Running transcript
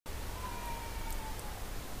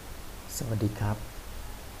วัสดีครับ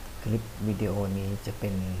คลิปวิดีโอนี้จะเป็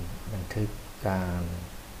นบันทึกการ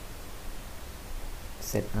เ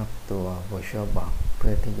ซตอัพตัว VirtualBox เ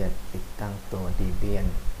พื่อที่จะติดตั้งตัว Debian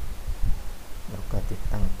แล้วก็ติด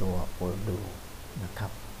ตั้งตัว Odoo นะครั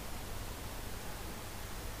บ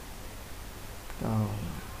ก็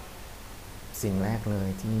สิ่งแรกเลย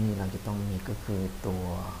ที่เราจะต้องมีก็คือตัว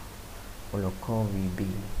Oracle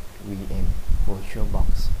VM VirtualBox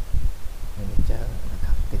Manager นะค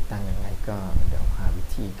รับติดตั้งยังไงก็เดี๋ยวหาวิ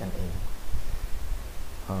ธีกันเอง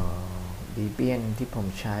Debian ที่ผม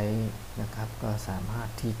ใช้นะครับก็สามารถ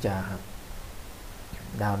ที่จะ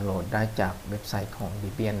ดาวน์โหลดได้จากเว็บไซต์ของ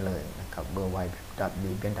Debian เลยนะครับ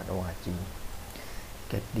www.debian.org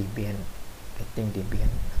get Debian getting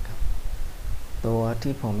Debian นะครับตัว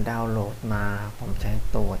ที่ผมดาวน์โหลดมาผมใช้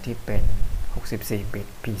ตัวที่เป็น64 bit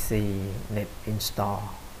PC Net Install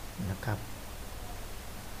นะครับ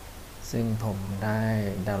ซึ่งผมได้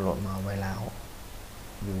ดาวน์โหลดมาไว้แล้ว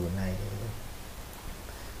อยู่ใน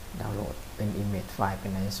ดาวน์โหลดเป็น image ไฟล์เป็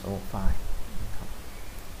น ISO ไฟล์นะครับ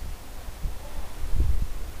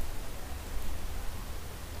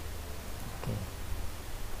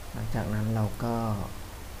หลังจากนั้นเราก็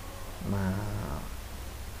มา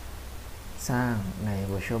สร้างใน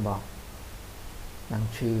VirtualBox ตั้ง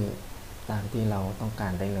ชื่อตามที่เราต้องกา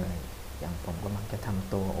รได้เลยอย่างผมกำลังจะท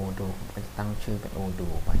ำตัว Odoo ผมก็จะตั้งชื่อเป็น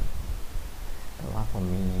Odoo ไปแต่ว่าผม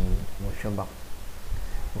มี VirtualBox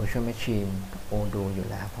Virtual Machine Odoo อยู่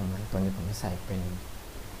แล้วผมนั้นตัวนี้ผมจะใส่เป็น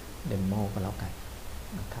Demo ก็แล้วกัน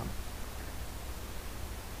นะครับ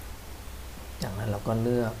จากนั้นเราก็เ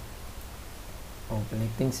ลือก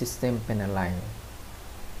Operating System เป็นอะไร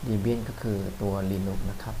Debian ก็คือตัว Linux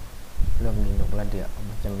นะครับเลือก Linux แล้วเดี๋ยว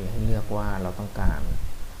มันจะมีให้เลือกว่าเราต้องการ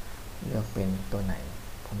เลือกเป็นตัวไหน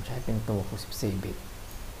ผมใช้เป็นตัว64 บิต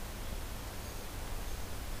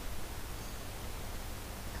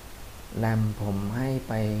แรมผมให้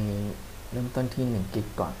ไปเริ่มต้นที่1 กิก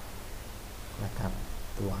ก่อนนะครับ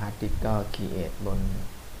ตัวฮาร์ดดิสก์ก็ create บน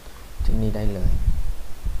ที่นี่ได้เลย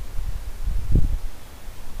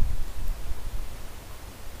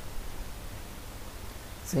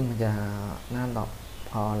ซึ่งมันจะหน้าต่อ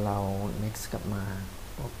พอเรา next กลับมา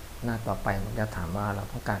หน้าต่อไปมันจะถามว่าเรา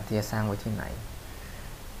ต้องการที่จะสร้างไว้ที่ไหน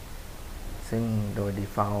ซึ่งโดย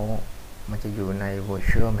default มันจะอยู่ใน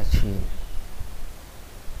virtual machine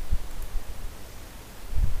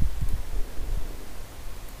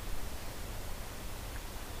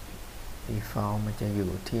default มันจะอ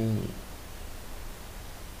ยู่ที่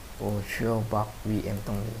VirtualBox VM ต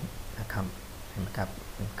รงนี้นะครับเห็นไหมครับ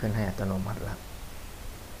มันขึ้นให้อัตโนมัติแล้ว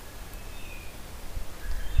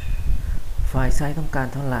ไฟล์ไซส์ต้องการ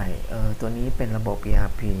เท่าไหร่ตัวนี้เป็นระบบ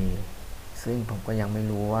ERP ซึ่งผมก็ยังไม่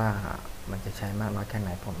รู้ว่ามันจะใช้มากน้อยแค่ไหน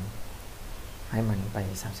ผมให้มันไป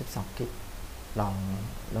32 กิกลอง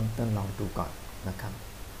เริ่มต้นลองดูก่อนนะครับ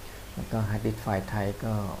แล้วก็ hard disk ไฟล์ไทย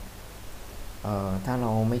ก็ถ้าเร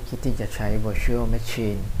าไม่คิดที่จะใช้ virtual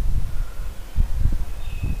machine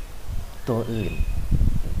ตัวอื่น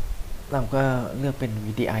เราก็เลือกเป็น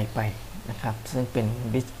VDI ไปนะครับซึ่งเป็น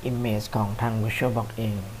disk image ของทาง VirtualBox เอ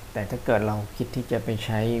งแต่ถ้าเกิดเราคิดที่จะไปใ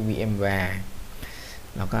ช้ VMware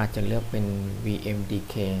เราก็อาจจะเลือกเป็น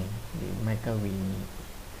VMDK หรือไม่ก็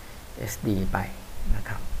VSD ไปนะค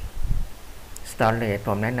รับ Storage ผ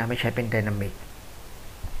มแนะนำให้ใช้เป็น Dynamic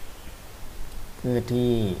คือ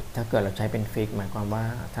ที่ถ้าเกิดเราใช้เป็นฟิกหมายความว่า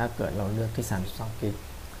ถ้าเกิดเราเลือกที่32 กิก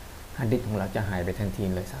ฮาร์ดดิสก์ของเราจะหายไปทันที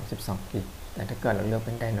เลย32 กิกแต่ถ้าเกิดเราเลือกเ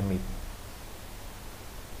ป็น Dynamic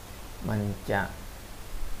มันจะ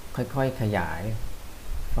ค่อยๆขยาย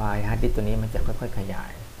ไฟล์ฮาร์ดดิสก์ตัวนี้มันจะค่อยๆขยา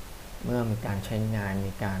ยเมื่อมีการใช้งาน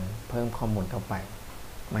มีการเพิ่มข้อมูลเข้าไป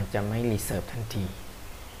มันจะไม่รีเซิร์ฟทันที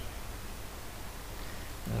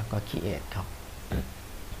แล้วก็ create ครับ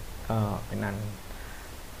ก็เป็นนั้น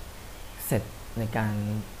เสร็จในการ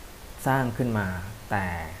สร้างขึ้นมาแต่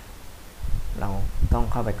เราต้อง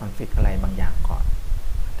เข้าไปคอนฟิกอะไรบางอย่างก่อน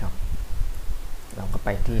นะครับเราก็ไป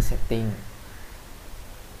ที่ setting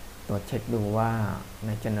ตรวจเช็คดูว่าใน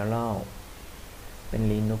general เป็น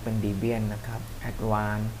Linux เป็น Debian นะครับ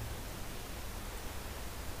Advanced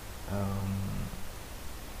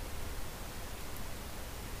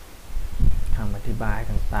คำอธิบาย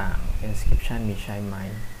ต่างๆ Inscription มีใช้ไหม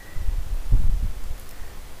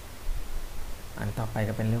อันต่อไป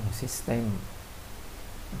ก็เป็นเรื่องของ System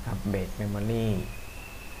นะครับ Base Memory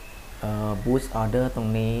Boot Order ตรง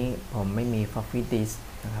นี้ผมไม่มี Floppy Disk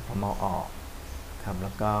นะครับผมเอาออกครับแ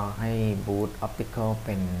ล้วก็ให้ Boot Optical เ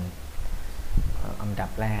ป็นอันดั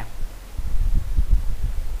บแรก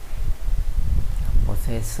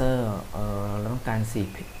Processor เราต้องการ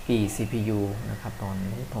กี่ CPU นะครับตอน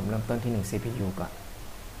นี้ผมเริ่มต้นที่1 CPU ก่อน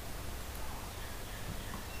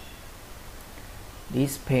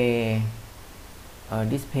display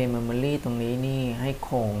display memory ตรงนี้นี่ให้ค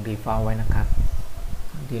ง default ไว้นะครับ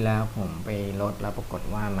ที่แล้วผมไปลดแล้วปรากฏ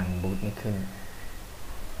ว่ามันบูตไม่ขึ้น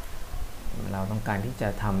เราต้องการที่จะ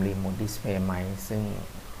ทำ remote display ไหมซึ่ง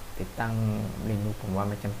ติดตั้ง Linux ผมว่า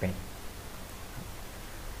ไม่จำเป็น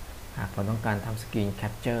หากเราต้องการทำ screen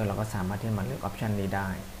capture เราก็สามารถที่จะมาเลือก option นี้ได้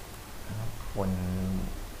บน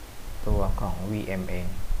ตัวของ VM เอง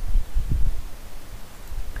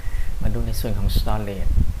มาดูในส่วนของ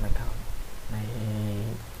storage นะครับใน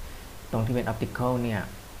ตรงที่เป็น optical เนี่ย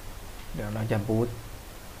เดี๋ยวเราจะบูต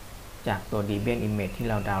จากตัว Debian image ที่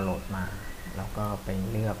เราดาวน์โหลดมาแล้วก็ไป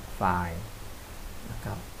เลือกไฟล์นะค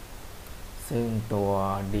รับซึ่งตัว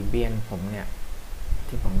Debian ผมเนี่ย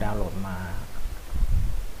ที่ผมดาวน์โหลดมา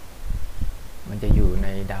มันจะอยู่ใน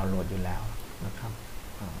ดาวน์โหลดอยู่แล้วนะครับ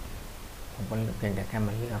ผมก็เพียงแต่แค่ม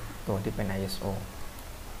าเลือกตัวที่เป็น ISO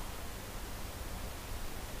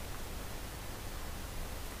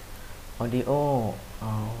Audio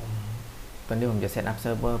ตอนนี้ผมจะ set up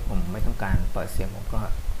server ผมไม่ต้องการเปิดเสียงผมก็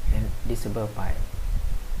disable ไป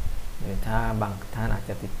หรือถ้าบางท่านอาจ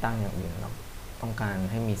จะติดตั้งอย่างอื่นเราต้องการ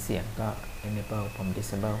ให้มีเสียงก็ enable ผม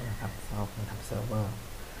disable นะครับเพราะผมทำ server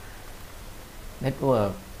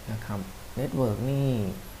network นะครับ network นี่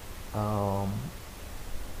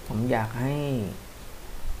ผมอยากให้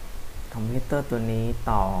คอมพิวเตอร์ตัวนี้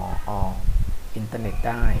ต่อออกอินเทอร์เน็ต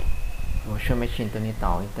ได้ virtual machine ตัวนี้ต่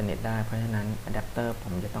ออินเทอร์เน็ตได้เพราะฉะนั้นอะแดปเตอร์ผ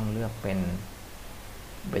มจะต้องเลือกเป็น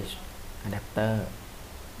bridge adapter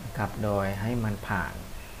นะครับโดยให้มันผ่าน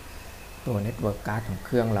ตัว network card ของเค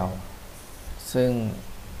รื่องเราซึ่ง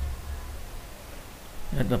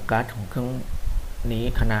network card ของเครื่องนี้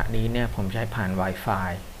ขณะนี้เนี่ยผมใช้ผ่าน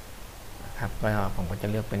Wi-Fi นะครับก็ผมก็จะ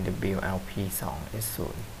เลือกเป็น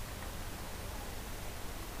WLP2S0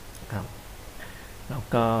 ครับแล้ว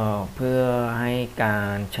ก็เพื่อให้กา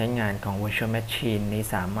รใช้งานของ virtual machine นี้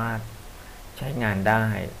สามารถใช้งานได้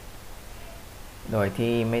โดย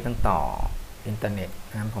ที่ไม่ต้องต่ออินเทอร์เน็ต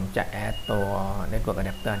นะครับผมจะ add ตัว network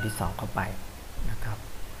adapter ที่2เข้าไปนะครับ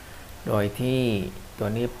โดยที่ตัว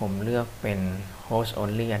นี้ผมเลือกเป็น host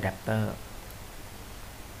only adapter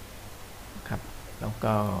ครับแล้ว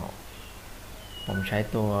ก็ผมใช้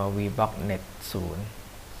ตัว VirtualBox net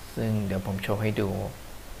 0ซึ่งเดี๋ยวผมโชว์ให้ดู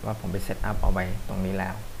ว่าผมไปเซตอัพเอาไว้ตรงนี้แล้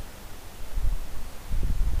ว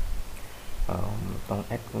ตรง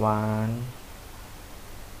Advanced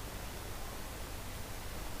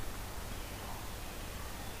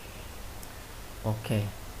โอเค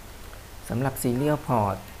สำหรับ Serial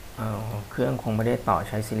Port เครื่องคงไม่ได้ต่อใ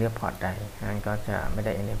ช้ Serial Port ใดงั้นก็จะไม่ไ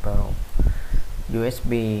ด้ Enable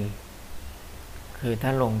USB คือถ้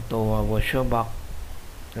าลงตัว VirtualBox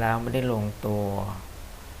แล้วไม่ได้ลงตัว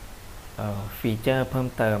ฟีเจอร์เพิ่ม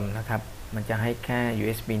เติมนะครับมันจะให้แค่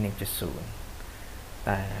USB 1.0 แ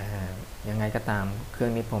ต่ยังไงก็ตามเครื่อ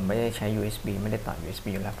งนี้ผมไม่ได้ใช้ USB ไม่ได้ต่อ USB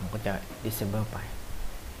อยู่แล้วผมก็จะ disable ไป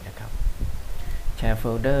นะครับแชร์โฟ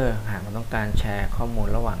ลเดอร์หากเราต้องการแชร์ข้อมูล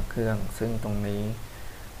ระหว่างเครื่องซึ่งตรงนี้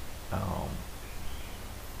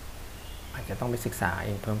อาจจะต้องไปศึกษาเอ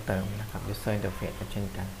งเพิ่มเติมนะครับ user interface ก็เช่น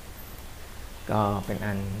กันก็เป็น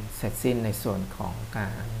อันเสร็จสิ้นในส่วนของกา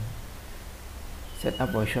รset up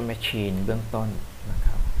virtual machine เบื้องต้นนะค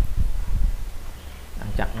รับหลั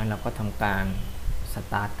งจากนั้นเราก็ทำการ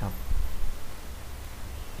start ครับ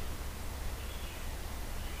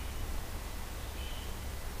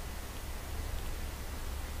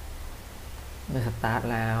เมื่อ start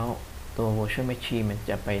แล้วตัว virtual machine มัน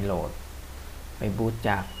จะไปโหลดไปบูต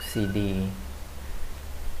จาก CD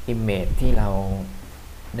image ที่เรา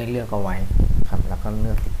ได้เลือกเอาไว้ครับแล้วก็เลื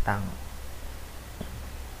อกติดตั้ง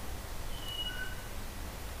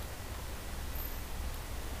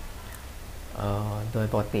โดย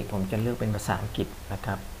ปกติผมจะเลือกเป็นภาษาอังกฤษนะค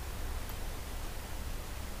รับ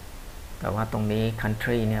แต่ว่าตรงนี้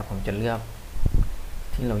country เนี่ยผมจะเลือก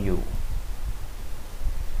ที่เราอยู่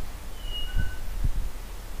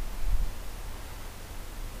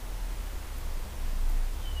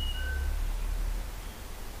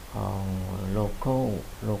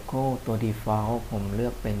local ตัว default ผมเลื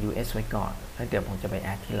อกเป็น US ไว้ก่อนแล้วเดี๋ยวผมจะไป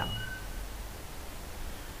add ที่หลัง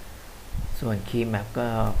ส่วน key map ก็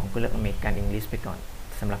ผมก็เลือก American English ไปก่อน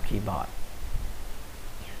สำหรับคีย์บอร์ด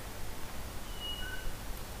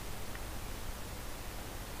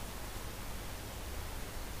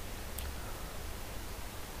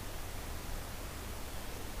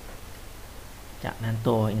จากนั้น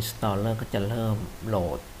ตัว installer ก็จะเริ่มโหล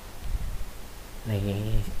ดใน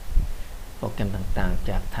โปรแกรมต่างๆ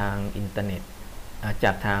จากทางอินเทอร์เน็ตจ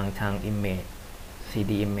ากทาง image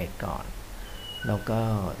CD image ก่อนแล้วก็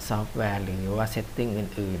ซอฟต์แวร์หรือว่าเซตติ้ง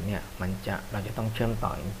อื่นๆเนี่ยเราจะต้องเชื่อมต่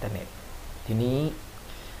ออินเทอร์เน็ตทีนี้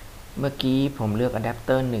เมื่อกี้ผมเลือกอะแดปเต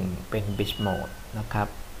อร์1เป็น bridge mode นะครับ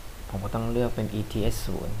ผมก็ต้องเลือกเป็น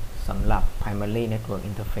ETS0 สำหรับ primary network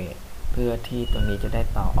interface เพื่อที่ตัวนี้จะได้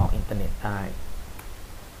ต่อออกอินเทอร์เน็ตได้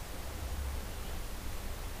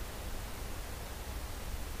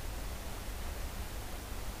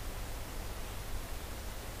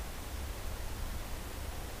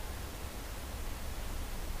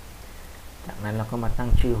จากนั้นเราก็มาตั้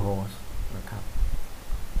งชื่อโฮสต์นะครับ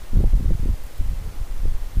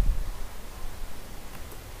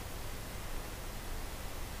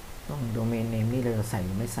ต้องโดเมนเนมนี่เราจะใส่ห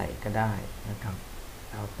รือไม่ใส่ก็ได้นะครับ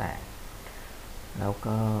แล้วแต่แล้ว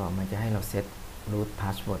ก็มันจะให้เราเซต root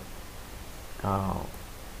password ก็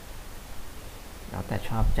แล้วแต่ช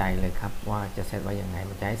อบใจเลยครับว่าจะเซตไว้ยังไง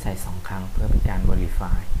มันจะให้ใส่2ครั้งเพื่อเป็นการ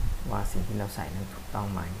verify ว่าสิ่งที่เราใส่นั้นถูกต้อง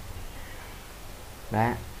ไหมและ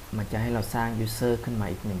มันจะให้เราสร้าง user ขึ้นมา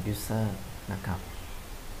อีก1 user นะครับ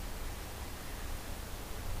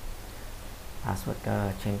password ก็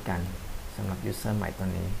เช่นกันสำหรับ user ใหม่ตัว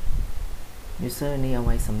นี้ user นี้เอาไ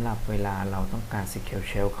ว้สำหรับเวลาเราต้องการ secure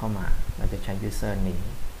shell เข้ามาเราจะใช้ user นี้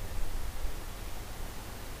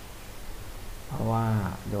เพราะว่า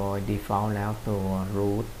โดย default แล้วตัว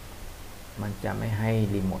root มันจะไม่ให้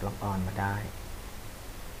remote log on มาได้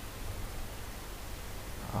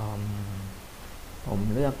ผม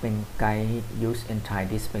เลือกเป็น guide use entire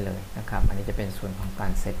disk ไปเลยนะครับอันนี้จะเป็นส่วนของกา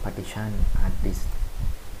ร set partition hard disk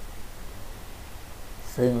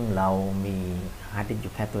ซึ่งเรามี hard disk อ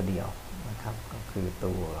ยู่แค่ตัวเดียวนะครับก็คือ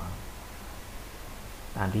ตัว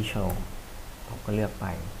ตามที่โชว์ผมก็เลือกไป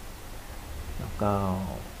แล้วก็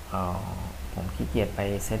ผมขี้เกียจไป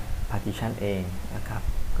set partition เองนะครับ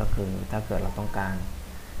ก็คือถ้าเกิดเราต้องการ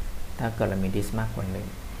ถ้าเกิดเรามีดิสก์มากกว่าหนึ่ง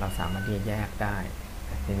เราสามารถที่จะแยกได้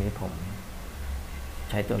ทีนี้ผม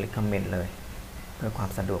ใช้ตัว recommend เลยเพื่อความ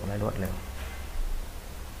สะดวกและรวดเร็ว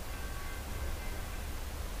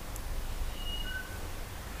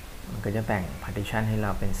มันก็จะแบ่ง partition ให้เร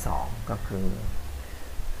าเป็น2ก็คือ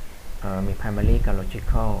มี primary กับ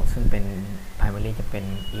logical ซึ่งเป็น primary จะเป็น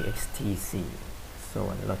ext4 ส่ว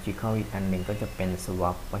น logical อีกอันหนึ่งก็จะเป็น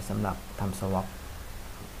swap ไว้สำหรับทำ swap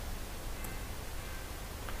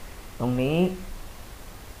ตรงนี้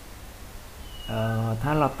ถ้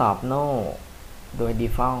าเราตอบ no โดย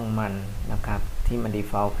default ของมันนะครับที่มัน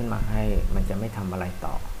default ขึ้นมาให้มันจะไม่ทำอะไร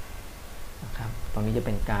ต่อนะครับตรงนี้จะเ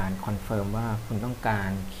ป็นการ confirm ว่าคุณต้องการ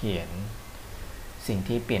เขียนสิ่ง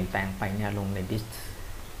ที่เปลี่ยนแปลงไปเนี่ยลงในดิสก์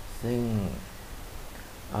ซึ่ง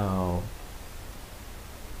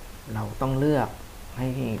เราต้องเลือกให้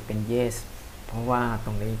เป็น yes เพราะว่าต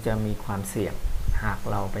รงนี้จะมีความเสี่ยงหาก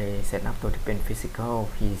เราไปเซตอัพตัวที่เป็น physical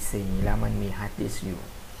PC แล้วมันมี hard disk อยู่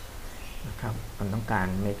นะครับมันต้องการ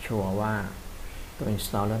make sure ว่าตัว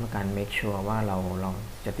installer ต้องการ make sure ว่าเรา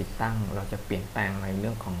จะติดตั้งเราจะเปลี่ยนแปลงในเรื่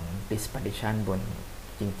องของ disk partition บน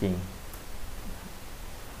จริงๆ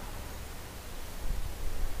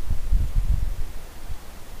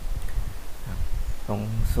ตรง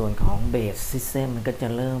ส่วนของ base system มันก็จะ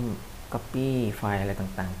เริ่ม copy ไฟล์อะไร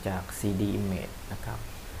ต่างๆจาก CD image นะครับ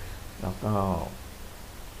แล้วก็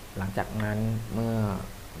หลังจากนั้นเ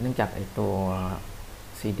นื่องจากไอตัว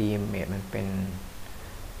CD image มันเป็น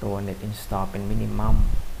ตัว net install เป็น minimal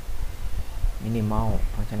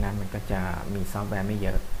เพราะฉะนั้นมันก็จะมีซอฟต์แวร์ไม่เย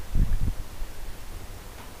อะ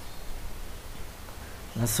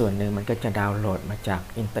และส่วนหนึ่งมันก็จะดาวน์โหลดมาจาก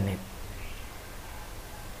อินเทอร์เน็ต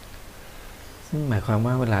ซึ่งหมายความ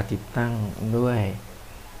ว่าเวลาติดตั้งด้วย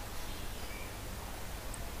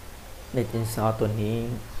net install ตัวนี้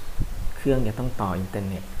เครื่องจะต้องต่ออินเทอร์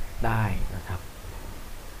เน็ตได้นะครับ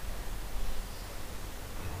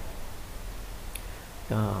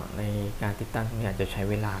ก็ในการติดตั้งเนี่ยจะใช้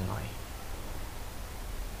เวลาหน่อย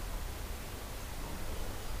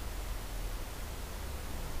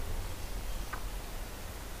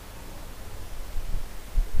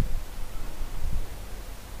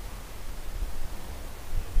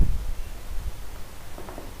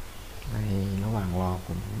ในระหว่างรอผ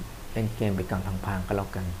มเล่นเกมไปก่อนทางพางก็แล้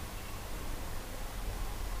วกัน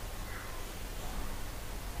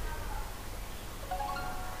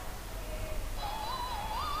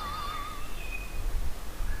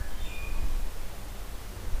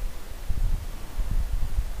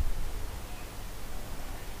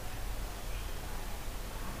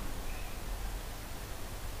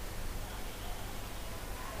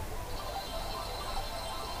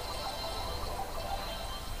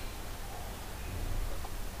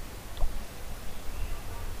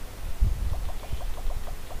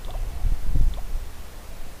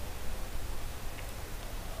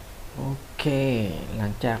โอเคหลั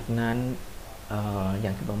งจากนั้นอย่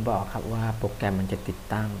างที่ผมบอกครับว่าโปรแกรมมันจะติด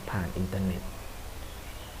ตั้งผ่านอินเทอร์เน็ต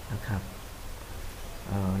นะครับ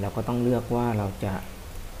เราก็ต้องเลือกว่าเราจะ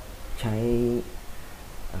ใช้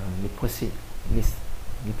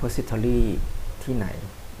repository ที่ไหน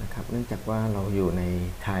นะครับเนื่องจากว่าเราอยู่ใน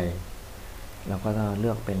ไทยเราก็จะเลื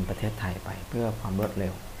อกเป็นประเทศไทยไปเพื่อความรวดเร็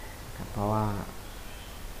วครับเพราะว่า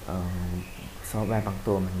ซอฟต์แวร์บาง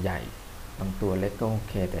ตัวมันใหญ่บางตัวเล็กก็โอ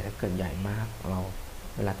เคแต่ถ้าเกิดใหญ่มากเรา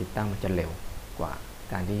เวลาติดตั้งมันจะเร็วกว่า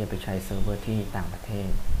การที่จะไปใช้เซิร์ฟเวอร์ที่ต่างประเทศ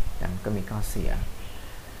แต่มันก็มีข้อเสีย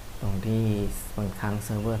ตรงที่บางครั้งเ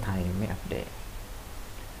ซิร์ฟเวอร์ไทยไม่อัปเดต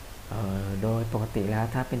โดยปกติแล้ว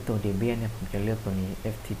ถ้าเป็นตัว Debian เนี่ยผมจะเลือกตัวนี้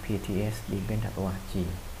ftpts debian.org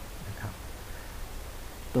นะครับ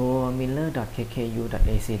ตัว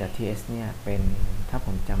miller.kku.ac.ts เนี่ยเป็นถ้าผ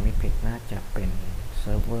มจำไม่ผิดน่าจะเป็นเ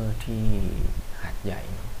ซิร์ฟเวอร์ที่หาดใหญ่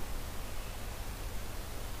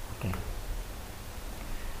โอเค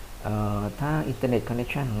ถ้า Internet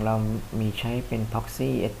Connection ของเรามีใช้เป็น Proxy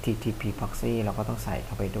HTTP Proxy เราก็ต้องใส่เ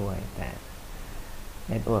ข้าไปด้วยแต่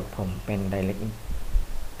Network ผมเป็น Direct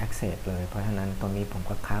Access เลยเพราะฉะนั้นตรงนี้ผม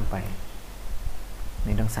ก็ข้ามไปไ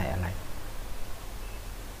ม่ต้องใส่อะไร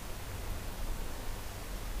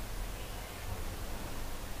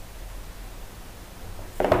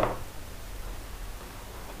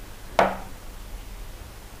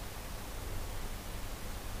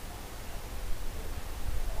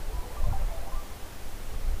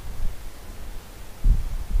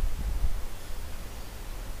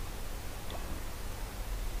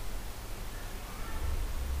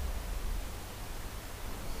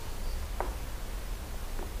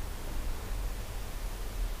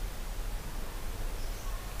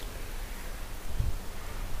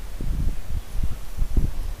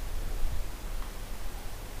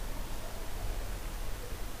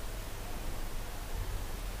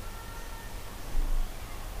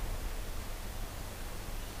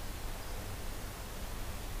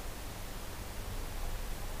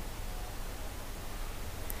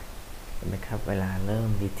นะครับเวลาเริ่ม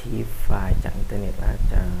retrieve ไฟล์จากอินเทอร์เน็ตแล้ว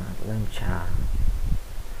จะเริ่มช้า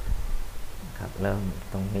ครับเริ่ม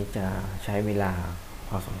ตรงนี้จะใช้เวลาพ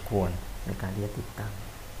อสมควรในการที่จะติดตั้ง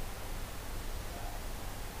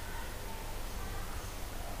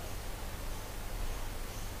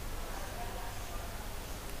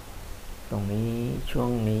ตรงนี้ช่วง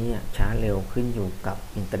นี้ช้าเร็วขึ้นอยู่กับ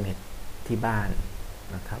อินเทอร์เน็ตที่บ้าน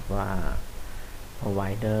นะครับว่า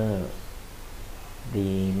provider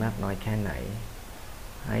ดีมากน้อยแค่ไหน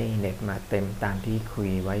ให้เน็ตมาเต็มตามที่คุย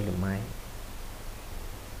ไว้หรือไม่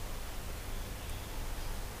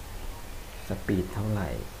สปีดเท่าไหร่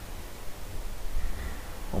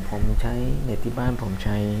ผมใช้เน็ตที่บ้านผมใ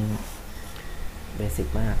ช้เบสิก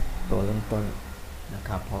มากตัวเริ่มต้นนะค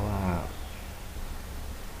รับเพราะว่า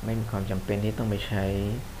ไม่มีความจำเป็นที่ต้องไปใช้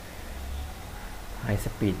ไฮส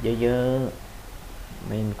ปีดเยอะๆไ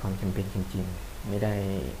ม่มีความจำเป็นจริงๆไม่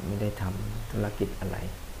ได้ทำธุรกิจอะไร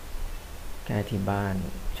แค่ที่บ้าน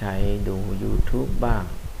ใช้ดู YouTube บ้าง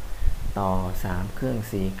ต่อ3เครื่อง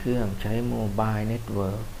4เครื่องใช้โมบายเน็ตเวิ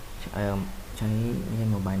ร์กใช้ไม่ใช่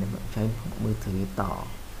โมบายเน็ตเวิร์กใช้มือถือต่อ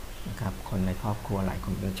นะครับคนในครอบครัวหลายค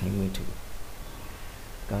นก็ใช้มือถือ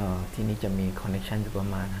ก็ที่นี่จะมีคอนเนคชันอยู่ประ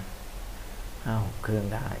มาณ5-6 เครื่อง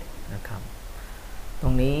ได้นะครับตร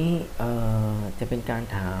งนี้จะเป็นการ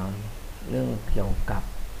ถามเรื่องเกี่ยวกับ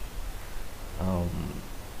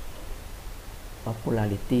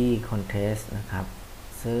popularity contest นะครับ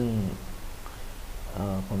ซึ่ง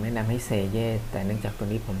ผมแนะนำให้เซเยสแต่เนื่องจากตัว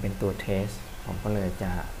นี้ผมเป็นตัวเทสผมก็เลยจ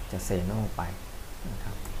ะเซโนไปนะค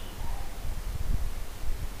รับ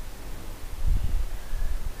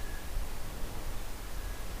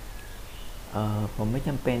ผมไม่จ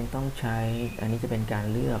ำเป็นต้องใช้อันนี้จะเป็นการ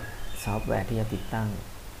เลือกซอฟต์แวร์ที่จะติดตั้ง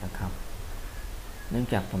นะครับเนื่อง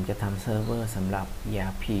จากผมจะทำเซิร์ฟเวอร์สำหรับ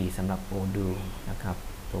ERP สำหรับ Odoo นะครับ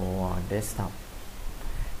ตัว Desktop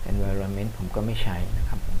Environment ผมก็ไม่ใช้นะค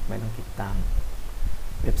รับผมไม่ต้องติดตั้ง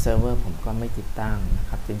เว็บเซิร์ฟเวอร์ผมก็ไม่ติดตั้งนะ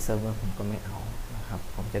ครับจินเซิร์ฟเวอร์ผมก็ไม่เอานะครับ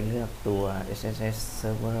ผมจะเลือกตัว SSH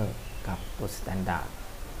Server กับตัว Standard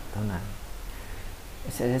เท่านั้น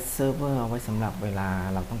SSH Server เอาไว้สำหรับเวลา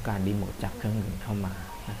เราต้องการรีโมทจากเครื่องอื่นเข้ามา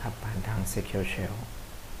นะครับผ่านทาง Secure Shell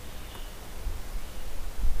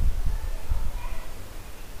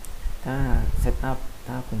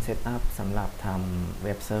ถ้าคุณเซตอัพสำหรับทำเ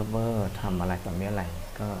ว็บเซิร์ฟเวอร์ทำอะไรต่อมีอะไร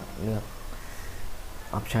ก็เลือก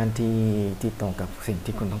ออปชันที่ตรงกับสิ่ง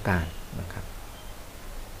ที่คุณต้องการนะครับ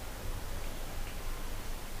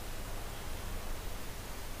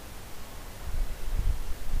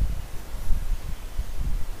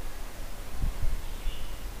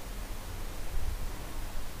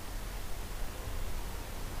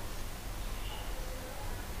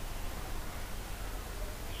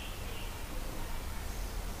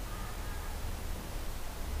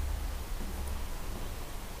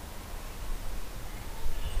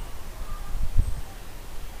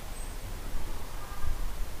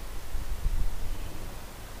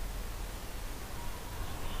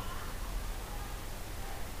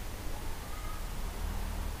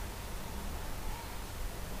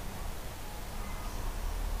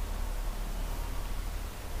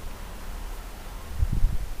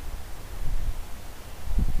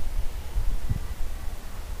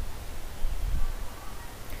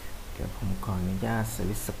เดี๋ยวผมขออนุญาตส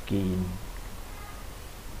วิตช์สกรีน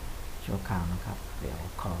ชั่วคราวนะครับเดี๋ยว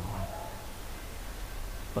ขอ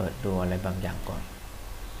เปิดดูอะไรบางอย่างก่อน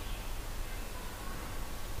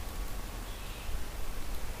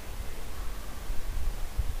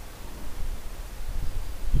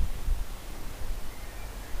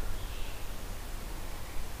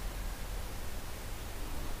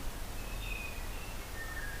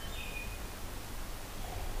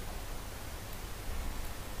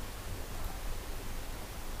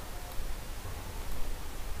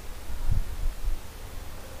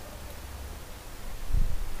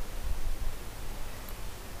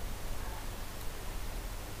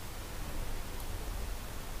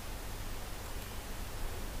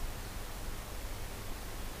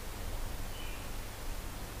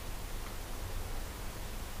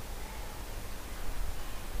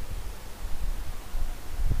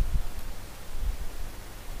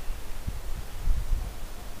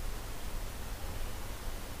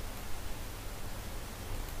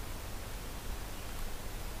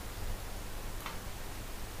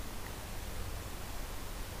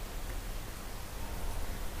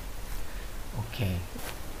โอเค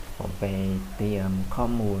ผมไปเตรียมข้อ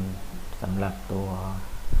มูลสำหรับตัว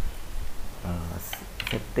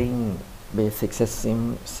setting basic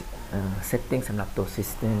setting สำหรับตัว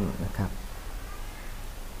system นะครับ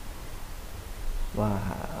ว่า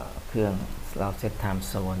เครื่องเราเซต time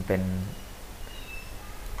zone เป็น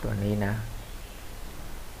ตัวนี้นะ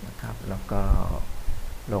ครับแล้วก็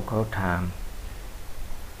local time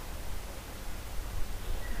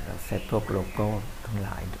เราเซตพวกโลโก้ทั้งหล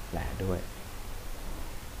ายแหล่ด้วย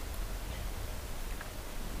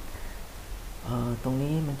ตรง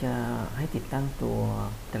นี้มันจะให้ติดตั้งตัว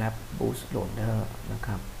Grab Boost Loader นะค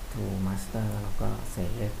รับ to Master แล้วก็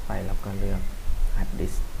select ไปแล้วก็เลือก Hard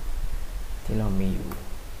Disk ที่เรามีอยู่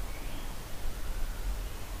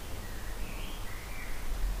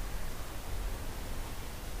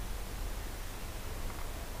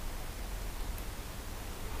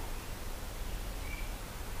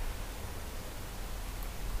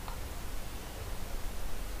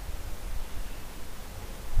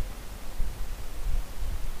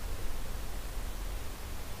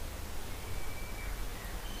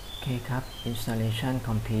โอเคครับ installation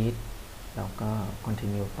complete เราก็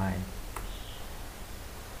continue ไป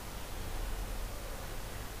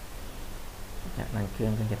จากนั้นเครื่อ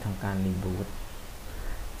งก็จะทำการ reboot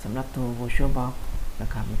สำหรับตัว VirtualBox นะ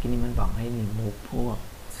ครับเมื่อกี้นี้มันบอกให้ remove พวก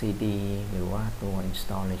CD หรือว่าตัว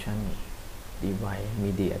installation device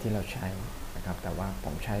media ที่เราใช้นะครับแต่ว่าผ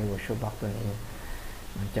มใช้ VirtualBox ตัวนี้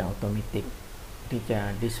มันจะ automatic ที่จะ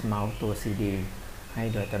dismount ตัว CD ให้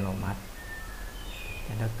โดยอัตโนมัติ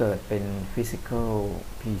แต่ถ้าเกิดเป็น physical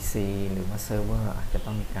PC หรือว่า server อาจจะต้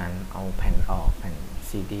องมีการเอาแผ่นออกแผ่น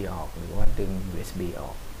CD ออกหรือว่าดึง USB อ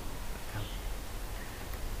อกครับ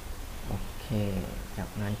โอเคจาก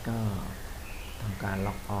นั้นก็ทำการ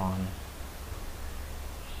ล็อกออน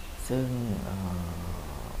ซึ่ง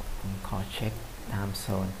ผมขอเช็ค time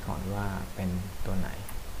zone ก่อนว่าเป็นตัวไหน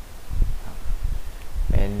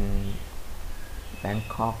เป็น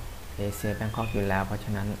Bangkok เอเชีย Bangkok อยู่แล้วเพราะฉ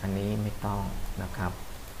ะนั้นอันนี้ไม่ต้องนะครับ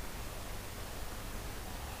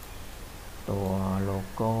ตัวโล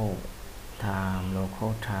โก้ time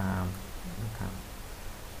local time นะครับ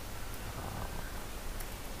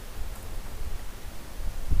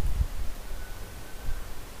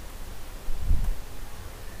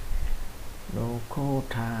local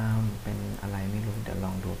time เป็นอะไรไม่รู้เดี๋ยวล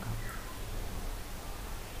องดูครับ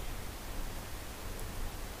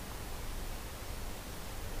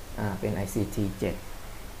เป็น ICT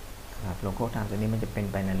 7ครับ local time ตัวนี้มันจะเป็น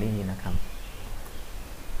binary นะครับ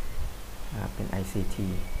เป็น ICT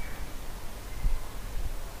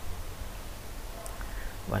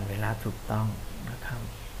วันเวลาถูกต้องนะครับ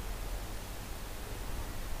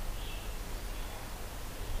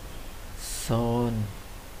โซน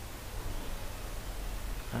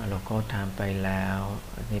โลโก้ไทม์ไปแล้ว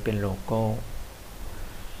อันนี้เป็นโลโก้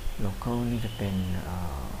นี่จะเป็น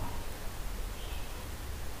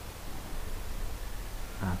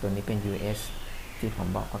ตัวนี้เป็น US ที่ผม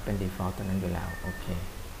บอกว่าเป็น default ตัวนั้นอยู่แล้วโอเค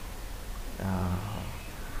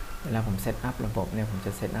เวลาผมเซตอัพระบบเนี่ยผมจ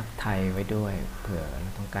ะเซตอัพไทยไว้ด้วยเผื่อเร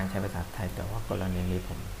าต้องการใช้ภาษาไทยแต่ว่ากรณีนี้ผ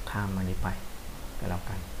มข้ามมานี้ไปก็แล้ว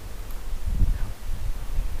กัน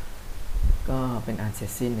ก็เป็นอันเสร็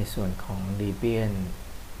จสิ้นในส่วนของ Debian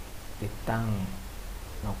ติดตั้ง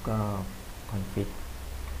แล้วก็คอนฟิก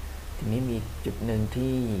ทีนี้มีจุดหนึ่ง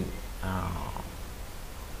ที่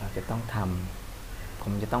เราจะต้องทำผ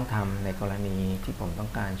มจะต้องทำในกรณีที่ผมต้อ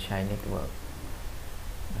งการใช้เน็ตเวิร์ก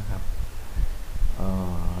นะครับ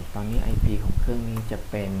ตอนนี้ IP ของเครื่องนี้จะ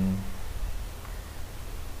เป็น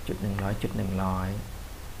 100.100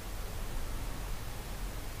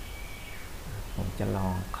ผมจะลอ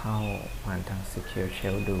งเข้าผ่านทาง Secure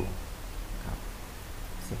Shell ดูครับ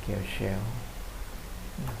Secure Shell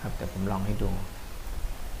นะครับแต่ผมลองให้ดู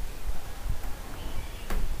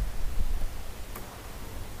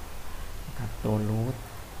นะครับตัว root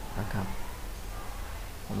นะครับ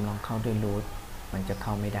ผมลองเข้าด้วย root มันจะเ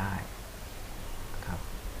ข้าไม่ได้ครับ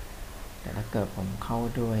แต่ถ้าเกิดผมเข้า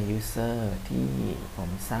ด้วย user ที่ผม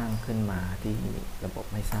สร้างขึ้นมาที่ระบบ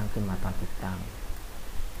ไม่สร้างขึ้นมาตอนติดตั้ง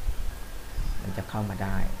มันจะเข้ามาไ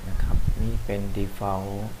ด้นะครับนี่เป็น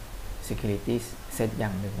default security set อย่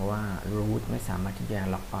างหนึ่งว่า root ไม่สามารถที่จะ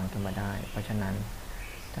ล็อกออนเข้ามาได้เพราะฉะนั้น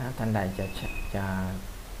ถ้าท่านใดจะ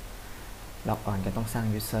ล็อกออนก็ต้องสร้าง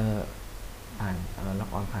user ผ่านล็อก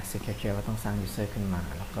ออนผ่าน secure shell ก็ต้องสร้าง user ขึ้นมา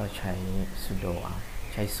แล้วก็ใช้ sudo เอา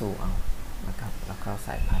ใช้ su เอานะครับแล้วก็ใ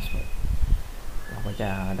ส่ password เราก็จะ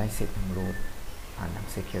ได้สิทธิ์ทาง root ผ่านทาง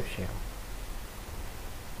secure shell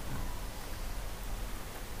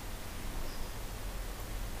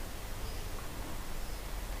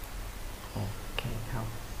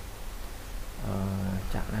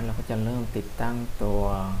จากนั้นเราก็จะเริ่มติดตั้งตัว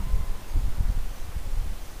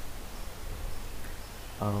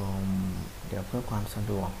เดี๋ยวเพื่อความสะ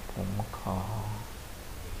ดวกผมขอ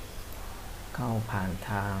เข้าผ่าน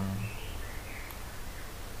ทาง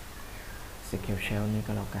Secure Shell นี้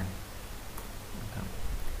ก็แล้วกันนะครับ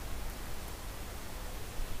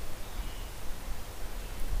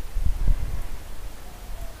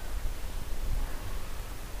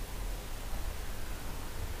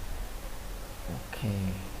โอเค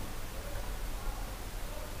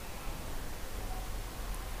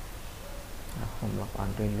ผมล็อกออน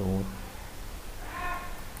ด้วย root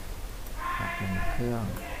 1 เครื่อง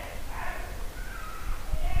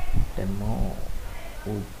demo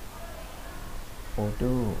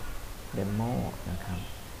Odoo demo นะครับ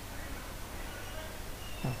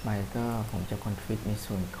ต่อไปก็ผมจะ config ใน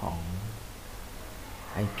ส่วนของ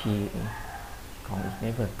IP ของอีก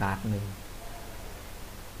network card หนึ่ง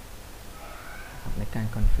ในการ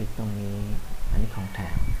config ตรงนี้อันนี้ของแถ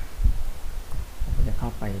มผมจะเข้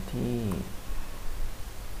าไปที่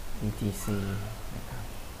etc นะครับ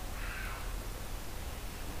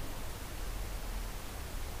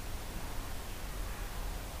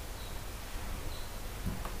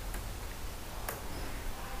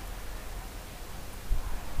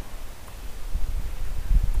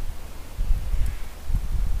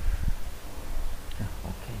โอ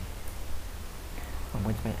เคผม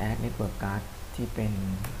ก็จะไป add network card ที่เป็น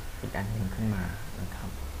อีกอันหนึ่งขึ้นมานะครับ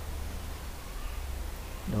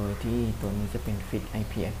โดยที่ตัวนี้จะเป็น fix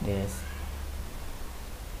IP address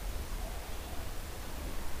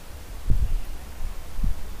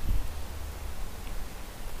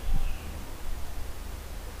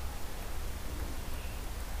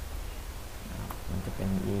มันจะเป็น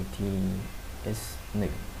ets1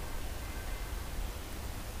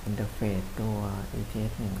 interface ตัว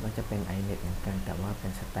ets1 ก็จะเป็น inet เหมือนกันแต่ว่าเป็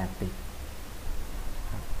น static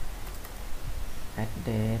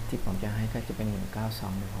address ที่ผมจะให้ก็จะเป็น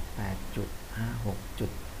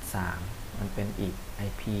 192.168.56.3 มันเป็นอีก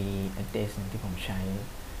IP address นึงที่ผมใช้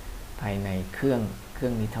ภายในเครื่อ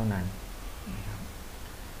งนี้เท่านั้นนะครับ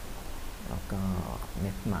แล้วก็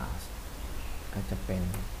net mask ก็จะเป็น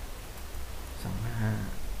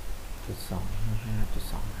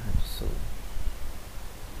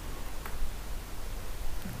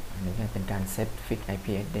 255.255.255.0 อันนี้ก็เป็นการเซต fix IP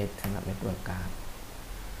address สำหรับ network card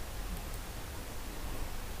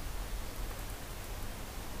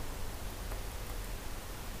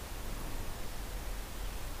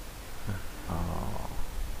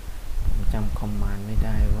จำคอมมานด์ไม่ไ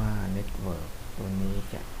ด้ว่า Network ตัวนี้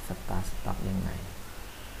จะ stop ยังไง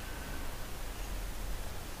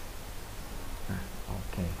โอ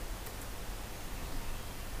เค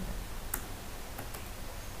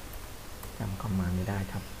จำคอมมานด์ไม่ได้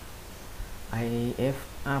ครับ if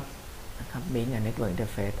up นะครับ bin network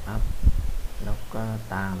interface up แล้วก็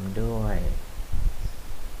ตามด้วย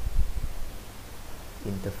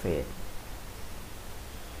interface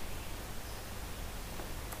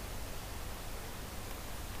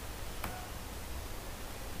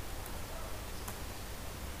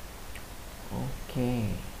โอเค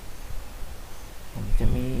ผมจะ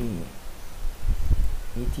มี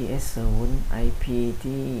ets0 IP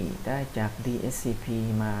ที่ได้จาก DHCP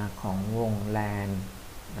มาของวง LAN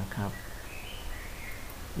นะครับ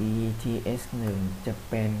ets1 จะ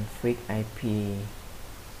เป็น fix IP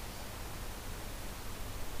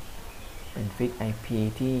เป็น fix IP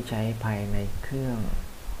ที่ใช้ภายในเครื่อง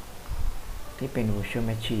ที่เป็น virtual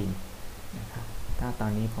machine นะครับถ้าตอ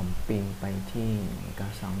นนี้ผมปิงไปที่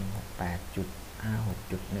 192.168.56.3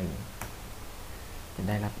 56.1 จะไ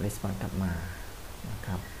ด้รับ response กลับมานะค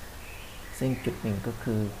รับซึ่งจุดหนึ่งก็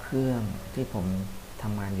คือเครื่องที่ผมท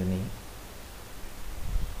ำงานอยู่นี้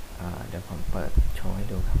เดี๋ยวผมเปิดโชว์ให้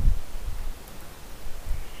ดูครับ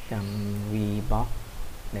จำ VirtualBox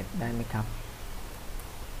ได้ไหมครับ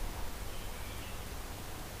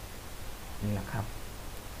นี่แหละครับ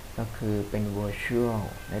ก็คือเป็น Virtual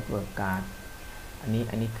Network Card อัน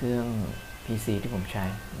นี้เครื่อง PC ที่ผมใช้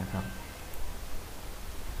นะครับ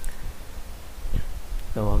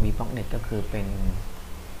ตัว VirtualBox ก็คือเป็น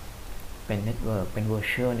Network เป็น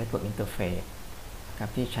Virtual Network Interface ครับ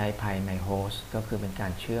ที่ใช้ภายในโฮสต์ก็คือเป็นกา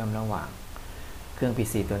รเชื่อมระหว่างเครื่อง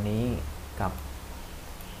PC ตัวนี้กับ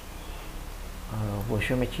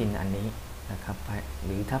Virtual Machine อันนี้นะครับห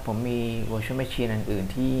รือถ้าผมมี Virtual Machine อันอื่น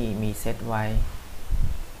ที่มีเซตไว้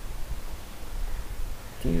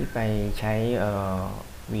ที่ไปใช้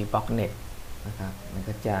VirtualBox นะครับมัน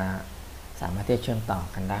ก็จะสามารถที่จะเชื่อมต่อ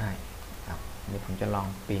กันได้ครับเดี๋ยวผมจะลอง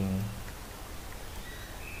ปิง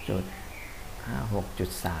จุด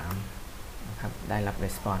 56.3 นะครับได้รับ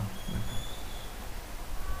response นะครับ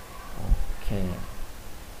โอเค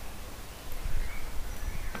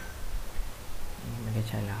ไม่ได้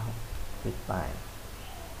ใช้แล้วปิดไป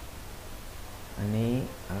อันนี้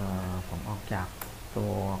ผมออกจากตั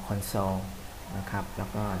ว console นะครับแล้ว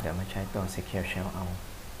ก็เดี๋ยวมาใช้ตัว secure shell เอา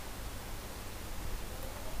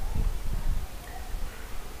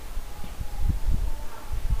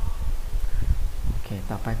โอเค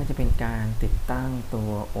ต่อไปก็จะเป็นการติดตั้งตั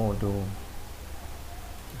ว Odoo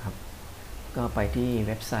นะครับก็ไปที่เ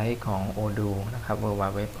ว็บไซต์ของ Odoo นะครับ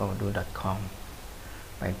www.odoo.com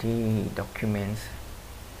ไปที่ Documents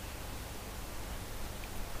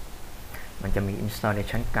มันจะมี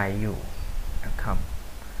Installation Guide อยู่นะครับ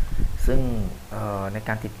ซึ่งในก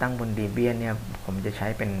ารติดตั้งบน Debian เนี่ยผมจะใช้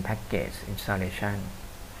เป็น Package Installation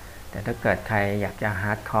แต่ถ้าเกิดใครอยากจะ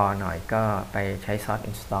Hardcore หน่อยก็ไปใช้ Source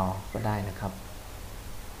Install ก็ได้นะครับ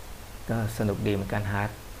ก็สนุกดีเหมือนกัน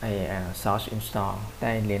Source Install ไ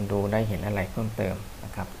ด้เรียนรู้ได้เห็นอะไรเพิ่มเติมน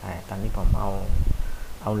ะครับแต่ตอนนี้ผมเอ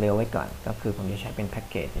าเร็วไว้ก่อนก็คือผมจะใช้เป็น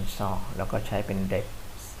Package Install แล้วก็ใช้เป็น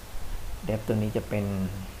Dev ตัวนี้จะเป็น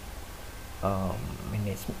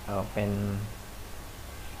manage เป็น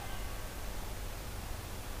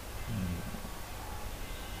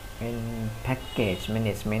Package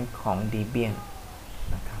Management ของ Debian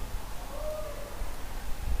นะครับ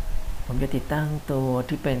ผมจะติดตั้งตัว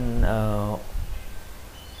ที่เป็น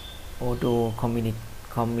Odoo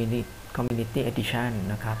Community Edition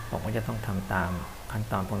นะครับผมก็จะต้องทำตามขั้น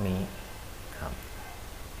ตอนพวกนี้ครับ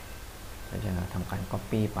ก็จะทำการ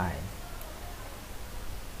Copy ไป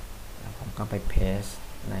แล้วผมก็ไป Paste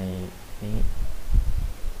ในนี้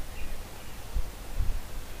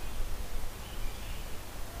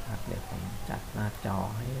เดี๋ยวผมจัดหน้าจอ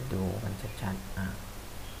ให้ดูกันชัด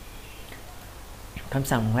ๆค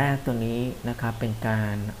ำสั่งแรกตัวนี้นะครับเป็นกา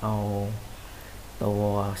รเอาตัว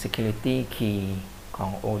security key ขอ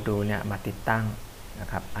ง Odoo เนี่ยมาติดตั้งนะ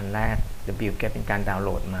ครับอันแรก wget เป็นการดาวน์โหล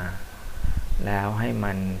ดมาแล้วให้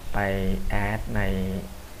มันไป add ใน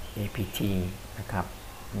apt นะครับ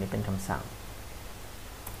อันนี้เป็นคำสั่ง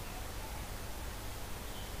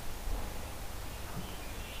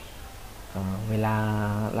เวลา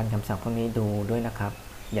รันคำสั่งพวกนี้ดูด้วยนะครับ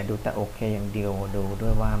อย่าดูแต่โอเคอย่างเดียวดูด้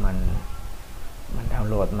วยว่ามันดาวน์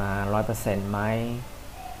โหลดมา 100% ไหม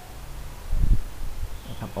น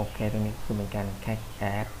ะครับโอเคตรงนี้คือเป็นการแค่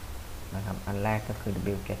add นะครับอันแรกก็คือ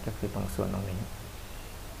wget ก็คือตรงส่วนตรงนี้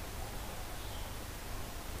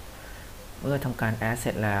เมื่อทำการ add เส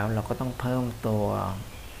ร็จแล้วเราก็ต้องเพิ่มตัว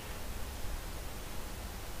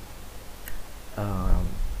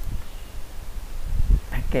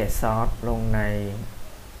package source ลงใน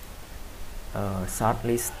source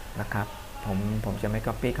list นะครับผมจะไม่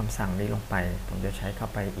copy คำสั่งนี้ลงไปผมจะใช้เข้า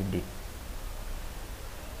ไป edit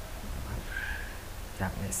จา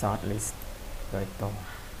กใน source list โดยตรง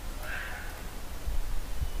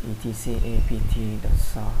etc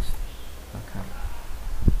apt.source นะครับ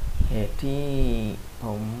เหตุที่ผ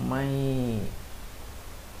มไม่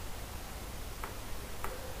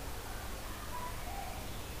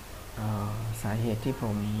สาเหตุที่ผ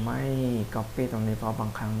มไม่ copy ตรงนี้เพราะบา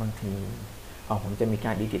งครั้งบางทีผมจะมีก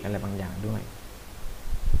าร edit อะไรบางอย่างด้วย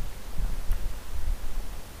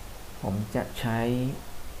ผมจะใช้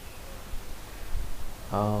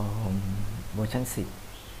เวอร์ชัน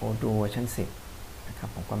10 Odoo เวอร์ชัน10นะครับ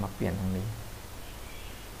ผมก็มาเปลี่ยนตรงนี้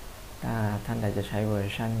ถ้าท่านใดจะใช้เวอ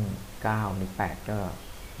ร์ชัน9หรือ8ก็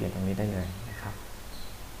เปลี่ยนตรงนี้ได้เลยนะครับ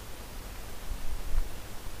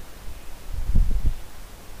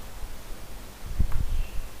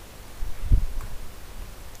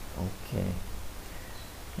โอเค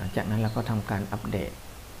หลังจากนั้นเราก็ทำการอัปเดต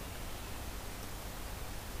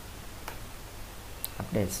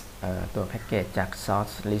ตัวแพ็กเกจจาก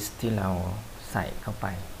source list ที่เราใส่เข้าไป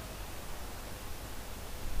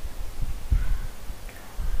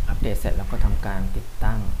อัปเดตเสร็จเราก็ทำการติด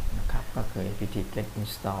ตั้งนะครับก็คือ apt-get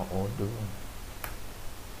install odoo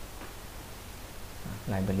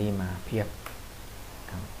library มาเพียบ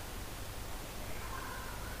ครับ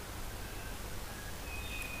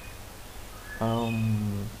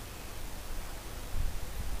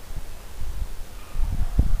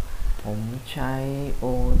ผมใช้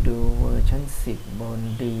Odoo เวอร์ชัน10 บน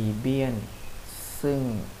Debian ซึ่ง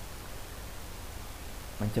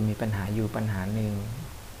มันจะมีปัญหาอยู่ปัญหาหนึ่ง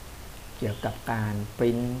เกี่ยวกับการป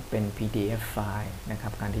ริ้นเป็น PDF ไฟล์นะครั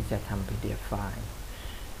บการที่จะทำ PDF ไฟล์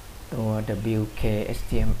ตัว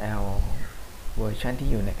wk-html เวอร์ชันที่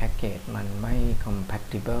อยู่ในแพ็กเกจมันไม่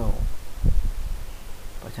compatible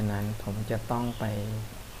เพราะฉะนั้นผมจะต้องไป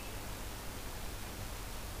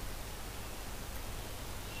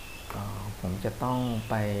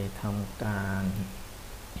ทำการ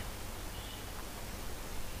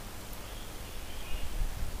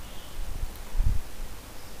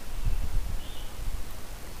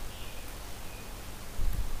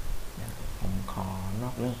ผมขอน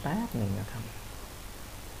อกเรื่องแป๊บหนึ่งนะครับ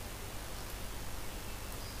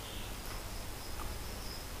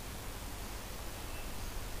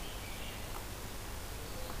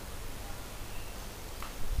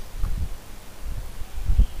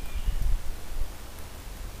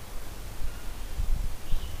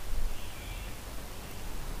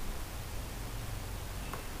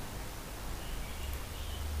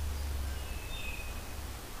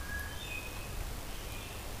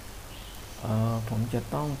ผมจะ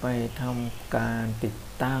ต้องไปทำการติด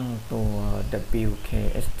ตั้งตัว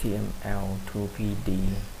wk-html to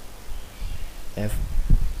pdf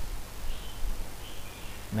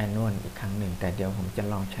manual อีกครั้งหนึ่งแต่เดี๋ยวผมจะ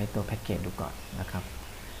ลองใช้ตัวแพ็กเกจดูก่อนนะครับ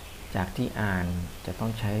จากที่อ่านจะต้อ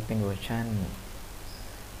งใช้เป็นเวอร์ชัน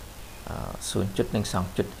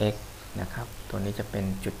 0.12.x นะครับตัวนี้จะเป็น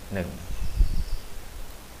จุด1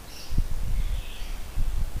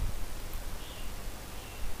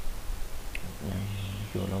ยัง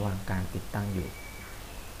อยู่ระหว่างการติดตั้งอยู่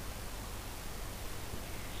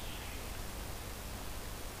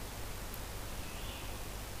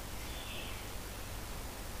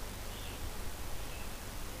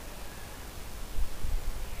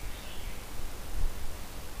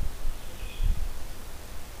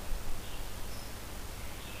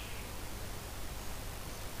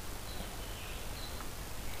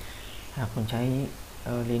หากคุณใช้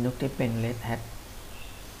Linux ที่เป็น Red Hat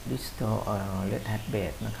distro Red Hat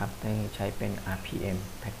base นะครับใช้เป็น RPM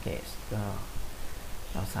package ก็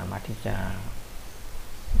เราสามารถที่จะ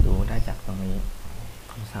ดูได้จากตรงนี้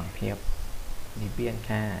คำสั่งเพียบ Debian แ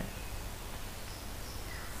ค่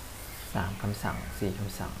3คำสั่ง4ค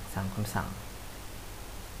ำสั่ง3คำสั่ง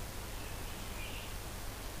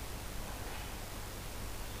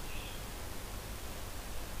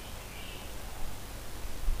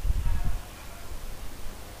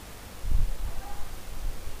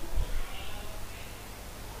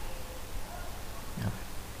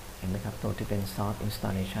เห็นไหมครับตัวที่เป็น source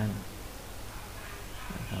installation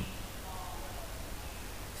นะครับ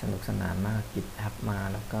สนุกสนานมากGitHub มา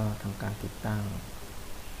แล้วก็ทำการติดตั้ง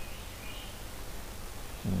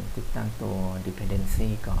ตัว dependency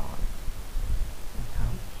ก่อนนะครั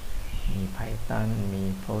บมี Python มี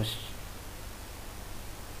Post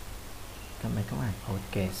ทำไมต้องอ่าน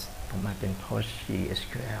Postgresql ผมมาเป็น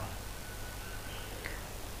Postgresql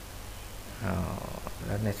แ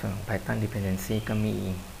ล้วในส่วนของ Python dependency ก็มี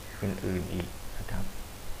อื่นๆอีกนะครับ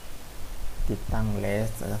ติดตั้ง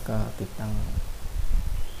REST แล้วก็ติดตั้ง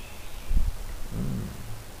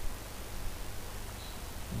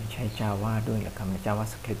ไม่ใช้ Java ด้วยหรอครับ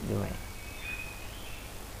JavaScript ด้วย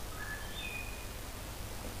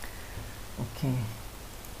โอเค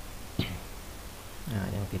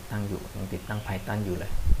ยังติดตั้งอยู่ยังติดตั้ง Python อยู่เล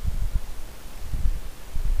ย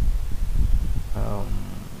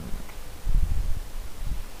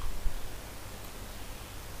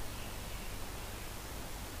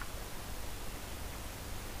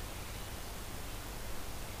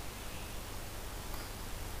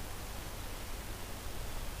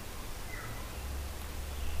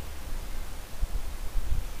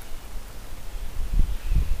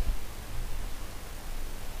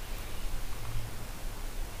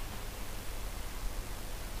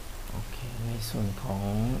ส่วนของ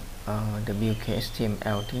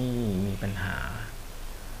wk-html ที่มีปัญหา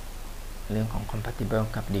เรื่องของ compatible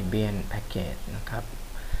กับ Debian package นะครับ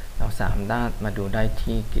เราสามารถมาดูได้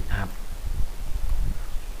ที่ GitHub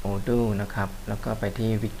Odoo นะครับแล้วก็ไปที่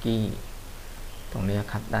วิกิตรงนี้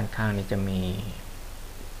ครับด้านข้างนี้จะมี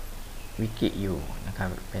วิกิอยู่นะครับ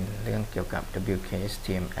เป็นเรื่องเกี่ยวกับ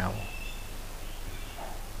wk-html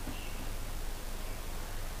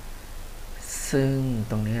ซึ่ง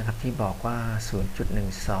ตรงนี้ครับที่บอกว่า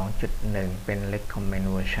 0.12.1 เป็น recommend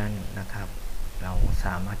version นะครับเราส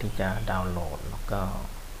ามารถที่จะดาวน์โหลดแล้วก็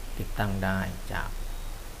ติดตั้งได้จาก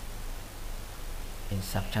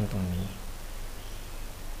instruction ตรงนี้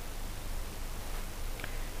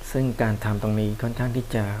ซึ่งการทำตรงนี้ค่อนข้างที่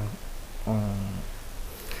จะ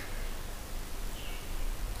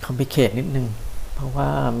complicated นิดนึงเพราะว่า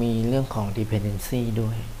มีเรื่องของ dependency ด้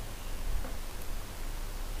วย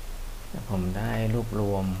ผมได้รวบร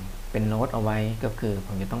วมเป็นโน้ตเอาไว้ก็คือผ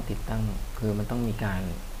มจะต้องติดตั้งคือมันต้องมีการ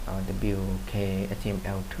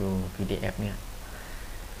wk-html pdf เนี่ย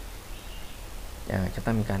จะต้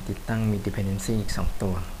องมีการติดตั้งมี dependency อีก2ตั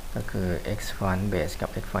วก็คือ xfont base กับ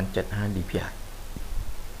xfont 75 dpi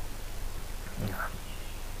นะครับ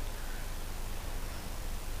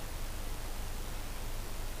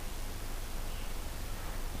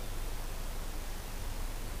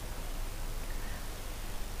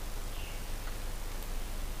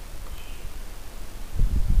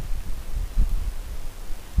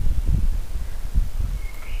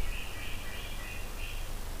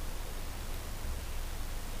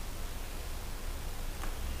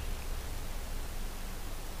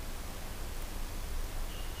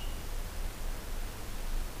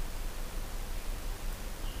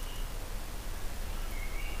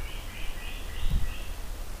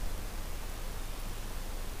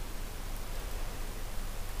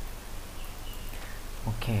โอ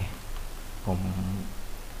เคผม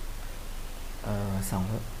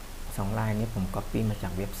สองลายนี้ผม copy มาจา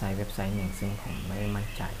กเว็บไซต์หนึ่งซึ่งผมไม่มั่น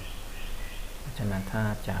ใจเพราะฉะนั้นถ้า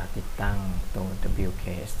จะติดตั้งตัว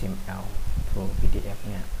wk-html pdf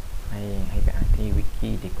เนี่ยให้ไปอ่านที่วิกิ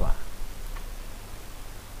ดีกว่า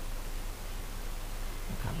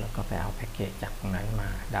นะครับแล้วก็ไปเอาแพ็กเกจจากตรงนั้นมา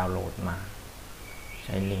ดาวน์โหลดมาใ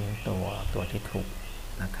ช้ลิงก์ตัวที่ถูก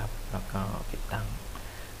นะครับแล้วก็ติดตั้ง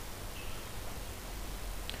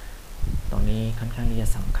ตรงนี้ค่อนข้างที่จะ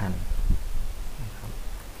สำคัญนะครับ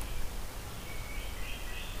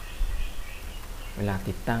เวลา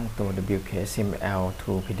ติดตั้งตัว wk-html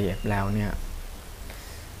pdf แล้วเนี่ย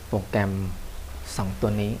โปรแกรม2ตั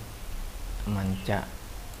วนี้มันจะ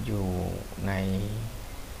อยู่ใน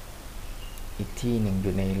อีกที่หนึ่งอ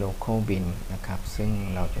ยู่ใน local bin นะครับซึ่ง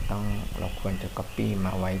เราควรจะ copy ม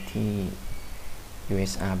าไว้ที่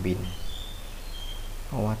usr bin เพ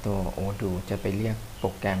ราะว่าตัว Odoo จะไปเรียกโป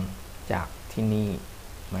รแกรมจากที่นี่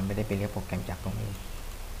มันไม่ได้ไปเรียกโปรแกรมจากตรงนี้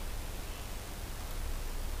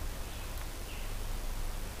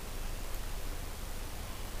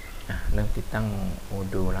เริ่มติดตั้ง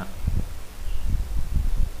Odoo แล้ว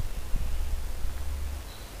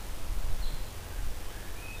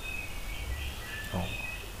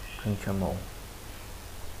ครึ่งชั่วโมง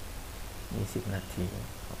20 นาที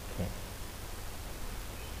โอเค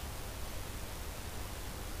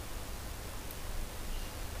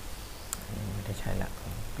ไม่ได้ใช้ละ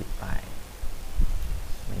ปิดไป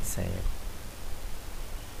ไม่เซฟ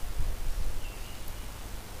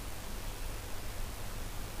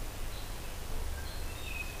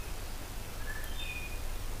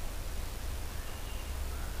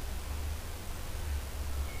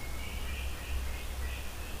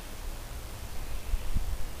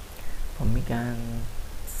ผมมีการ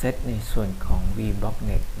เซตในส่วนของ VirtualBox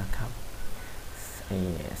นะครับ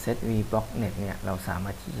เซต VirtualBox เนี่ยเราสามา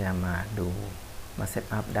รถที่จะมาเซต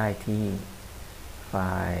อัพได้ที่ไฟ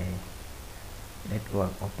ล์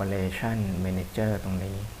Network Operation Manager ตรง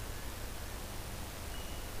นี้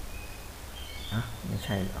ไม่ใ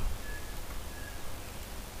ช่หรอ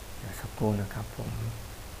เดี๋ยวสักครู่นะครับผม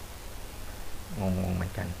งงเหมื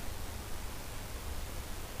อนกัน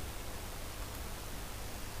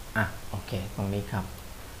โอเคตรงนี้ครับ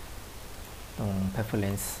ตรง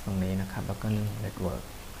preference ตรงนี้นะครับแล้วก็network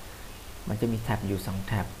มันจะมีแท็บอยู่2แ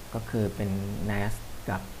ท็บก็คือเป็น NAS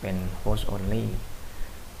กับเป็น host only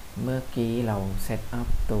เมื่อกี้เราเซตอัพ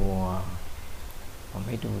ตัวผมใ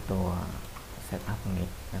ห้ดูตัวเซตอัพตรงนี้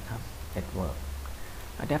นะครับ network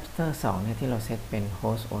adapter 2เนี่ยที่เราเซตเป็น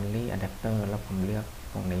host only adapter แล้วผมเลือก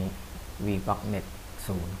ตรงนี้ VirtualBox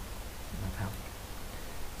 0นะครับ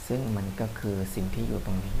ซึ่งมันก็คือสิ่งที่อยู่ต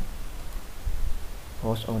รงนี้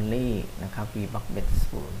host only นะครับ VirtualBox 0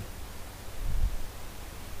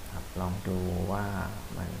ครับลองดูว่า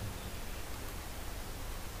มัน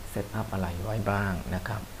เซตอัพอะไรไว้บ้างนะค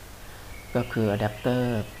รับก็คืออะแดปเตอ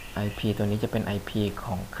ร์ IP ตัวนี้จะเป็น IP ข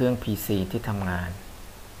องเครื่อง PC ที่ทำงาน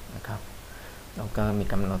นะครับ แล้วก็มี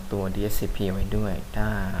กำหนดตัว DHCP ไว้ด้วยถ้า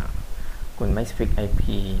คุณไม่ fix IP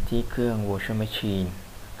ที่เครื่อง virtual machine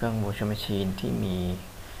เครื่อง virtual machine ที่มี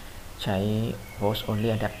ใช้ host only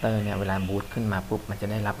adapter เนี่ยเวลา boot ขึ้นมาปุ๊บมันจะ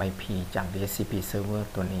ได้รับ IP จาก DHCP server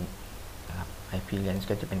ตัวนี้นะครับ IP range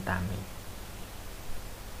ก็จะเป็นตามนี้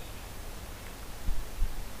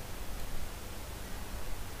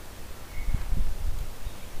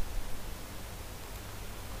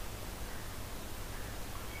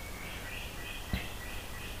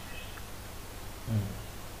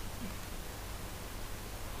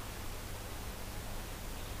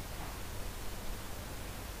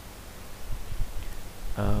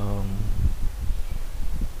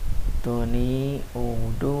ตัวนี้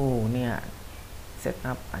Odoo เนี่ยเซต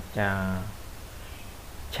อัพอาจจะ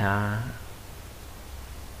ช้า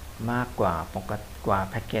มากกว่า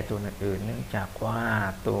แพ็กเกจตัวอื่นๆเนื่องจากว่า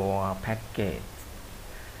ตัวแพ็กเกจ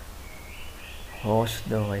โฮสต์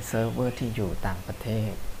โดยเซิร์ฟเวอร์ที่อยู่ต่างประเท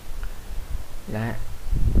ศและ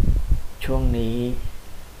ช่วงนี้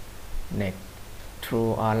Net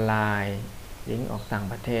True Online ลิงก์ออกต่าง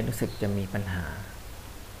ประเทศรู้สึกจะมีปัญหา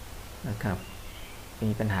นะครับ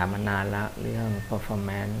มีปัญหามานานแล้วเรื่อง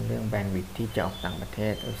performance เรื่อง bandwidth ที่จะออกต่างประเท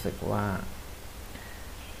ศรู้สึกว่า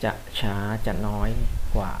จะช้าจะน้อย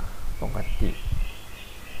กว่าปกติ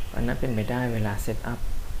เพราะนั้นเป็นไปได้เวลาเซตอัพ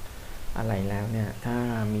อะไรแล้วเนี่ยถ้า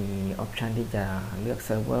มีออปชันที่จะเลือกเ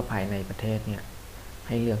ซิร์ฟเวอร์ภายในประเทศเนี่ยใ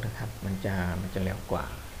ห้เลือกนะครับมันจะเร็วกว่า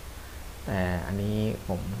แต่อันนี้ผ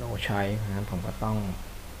ม no choice เพราะนั้นผมก็ต้อง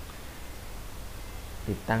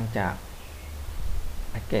ติดตั้งจาก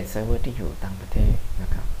แพ็กเกจเซิร์ฟเวอร์ที่อยู่ต่างประเทศนะ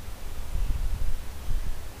ครับ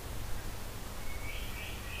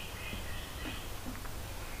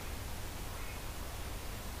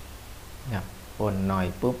ปนหน่อย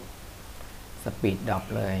ปุ๊บสปีดดรอป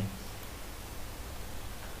เลย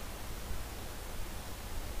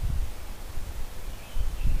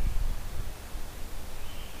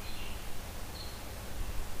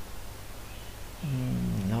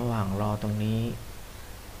ระหว่างรอตรงนี้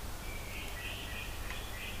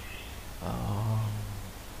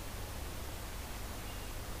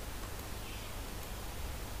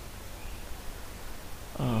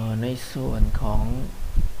ในส่วนของ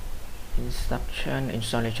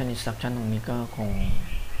installation instruction ตรงนี้ก็คง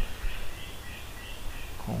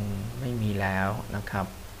ไม่มีแล้วนะครับ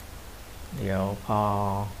เดี๋ยวพอ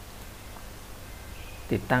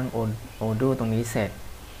ติดตั้ง Odoo ตรงนี้เสร็จ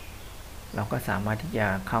เราก็สามารถที่จะ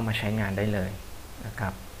เข้ามาใช้งานได้เลยนะครั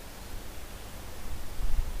บ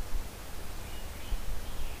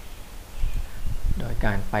โดยก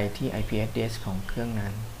ารไปที่ IP address ของเครื่อง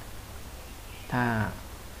นั้นถ้า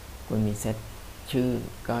คุณมีเซตชื่อ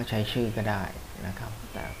ก็ใช้ชื่อก็ได้นะครับ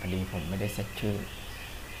แต่พอดีผมไม่ได้เซตชื่อ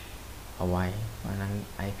เอาไว้เพราะนั้น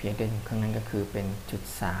IP address ของเครื่องนั้นก็คือเป็น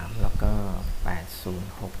 .3 แล้วก็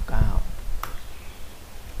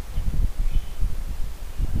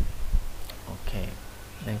 8069โอเค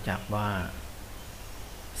เนื่องจากว่า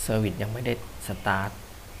เซอร์วิสยังไม่ได้สตาร์ท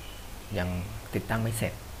ยังติดตั้งไม่เสร็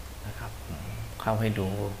จนะครับเข้าให้ดู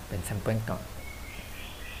เป็นแซมเปิลก่อน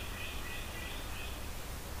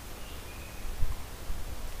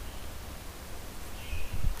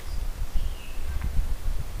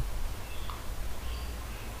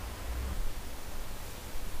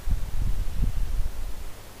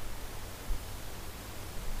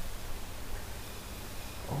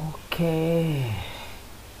โอเค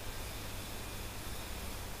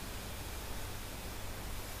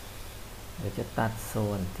เดี๋ยวจะตัดส่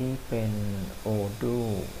วนที่เป็น Odoo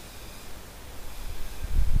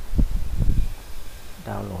ด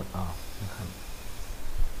าวน์โหลดออกนะครับ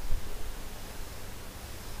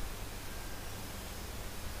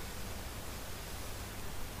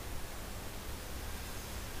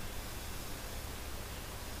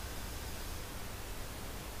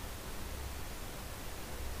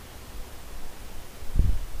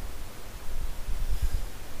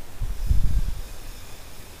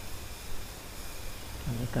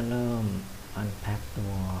อันนี้ก็เริ่ม unpack ตั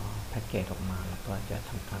วแพ็กเกจออกมาแล้วก็จะท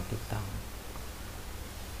ำการติดตั้ง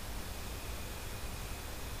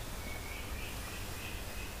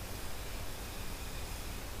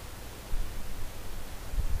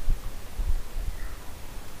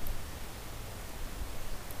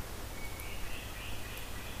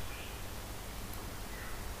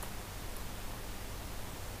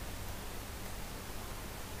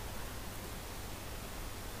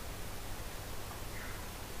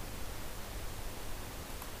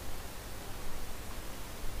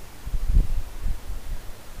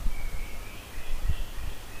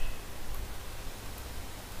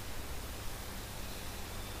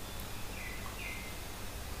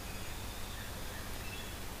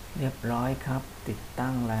เรียบร้อยครับติด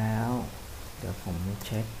ตั้งแล้วเดี๋ยวผมเ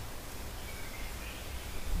ช็ค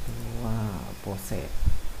ดูว่าโปรเซส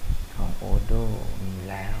ของ Odoo มี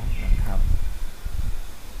แล้วนะครับ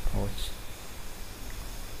Postgresql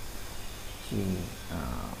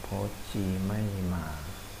ไม่มา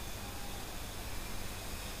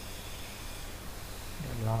เ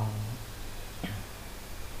ดี๋ยวลอง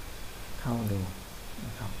เข้าดูน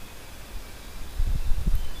ะครับ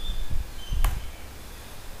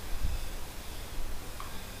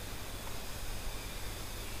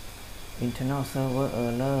internal server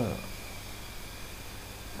error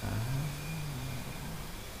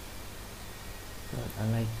เกิดอะ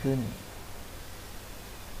ไรขึ้น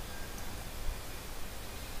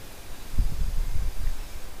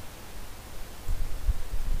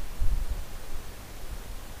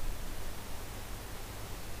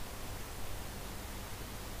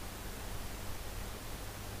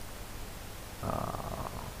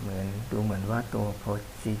ดูเหมือนว่าตัว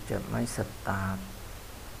Postgresql จะไม่สตาร์ท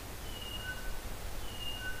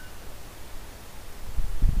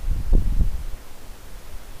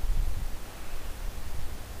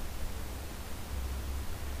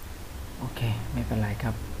โอเคไม่เป็นไรค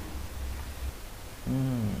รับ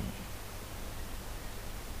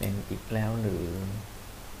เป็นอีกแล้วหรือ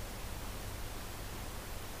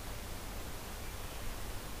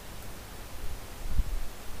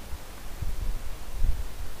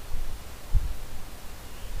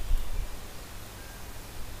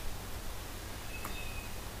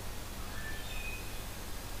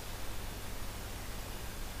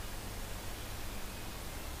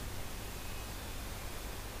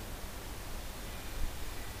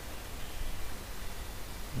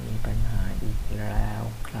มีปัญหาอีกแล้ว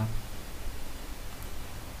ครับ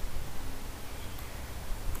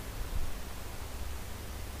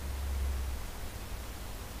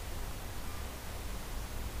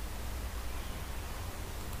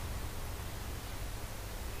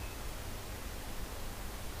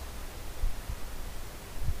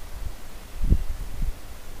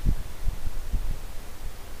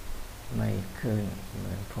ไม่ขึ้นเห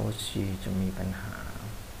มือน Postgresql จะมีปัญหา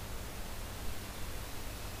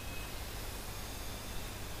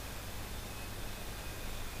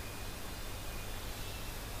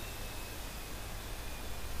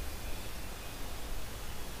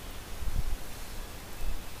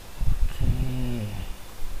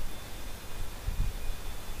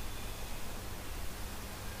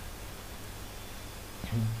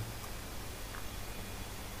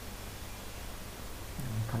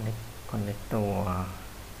คอนเนคตัว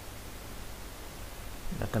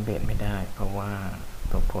ดัตเตอร์เบสไม่ได้เพราะว่า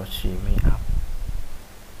ตัว Postgresql ไม่อัพ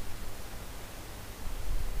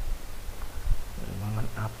หรือว่ามัน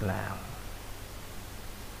อัพแล้ว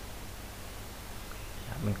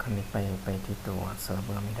มันคอนเนคไปที่ตัวเซิร์ฟเว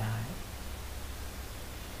อร์ไม่ได้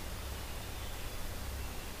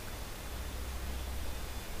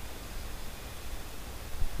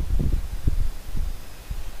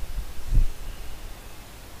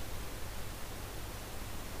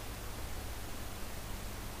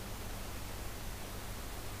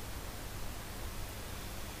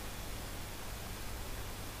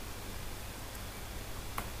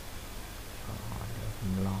ผ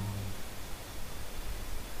มลอง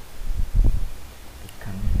อีกค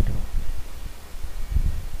รั้งนึงดู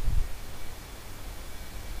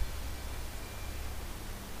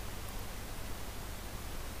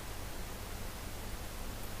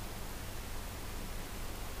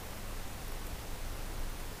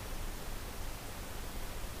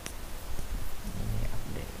นี่อัป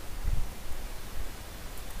เดต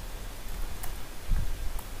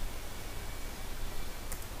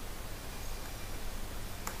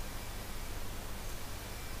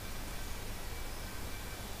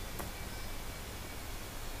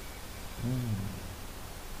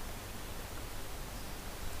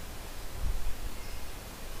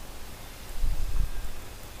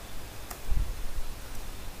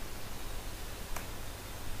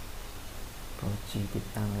Postgresql ติด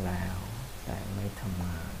ตั้งแล้วแต่ไม่ทำง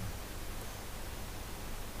าน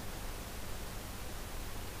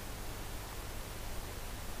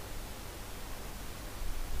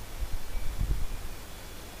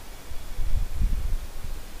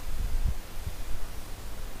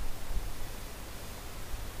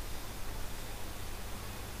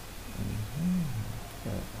เ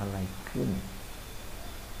กิดอะไรขึ้น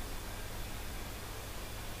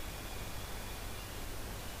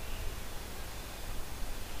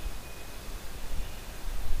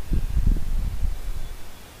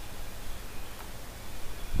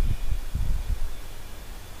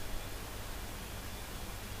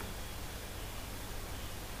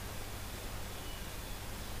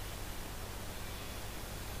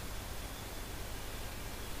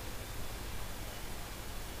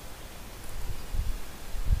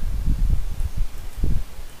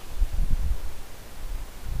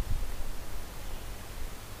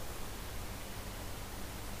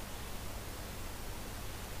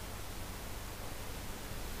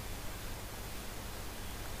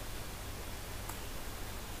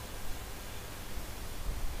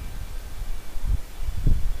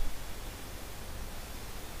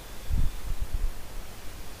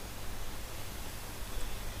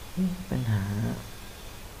ปัญหา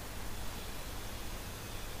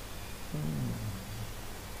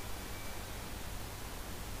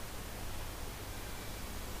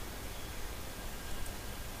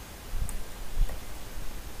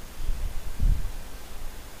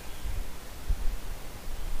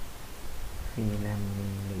ฟรีแรมมี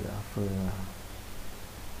เหลือเฟือ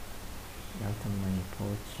แล้วทำไมโพ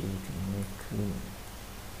สต์ชีถึงไม่ขึ้น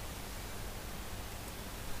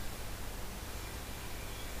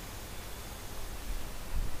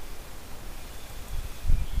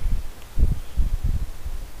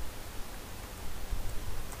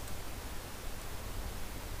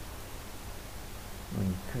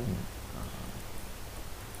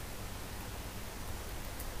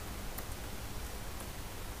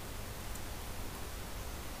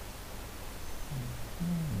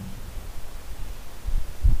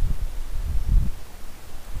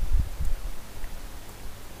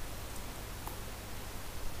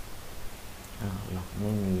หรอกไ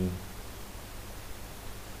ม่มี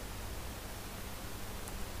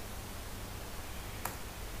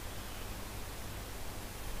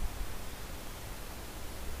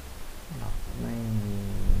หรอกไม่มี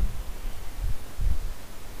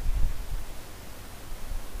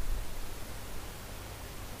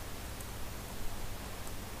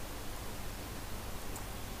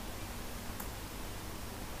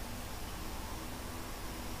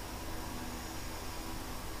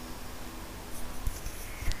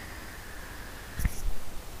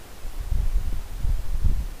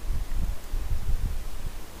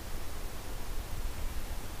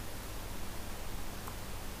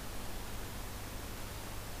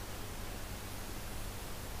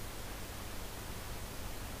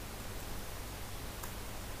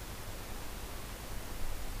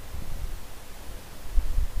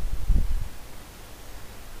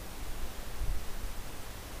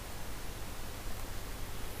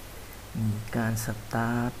การสต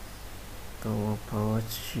าร์ทตัว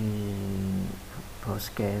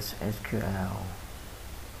Postgresql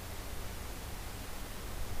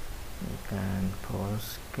มีการ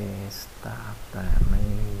Postgres start แต่ไม่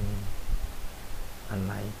มีอะไ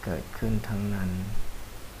รเกิดขึ้นทั้งนั้น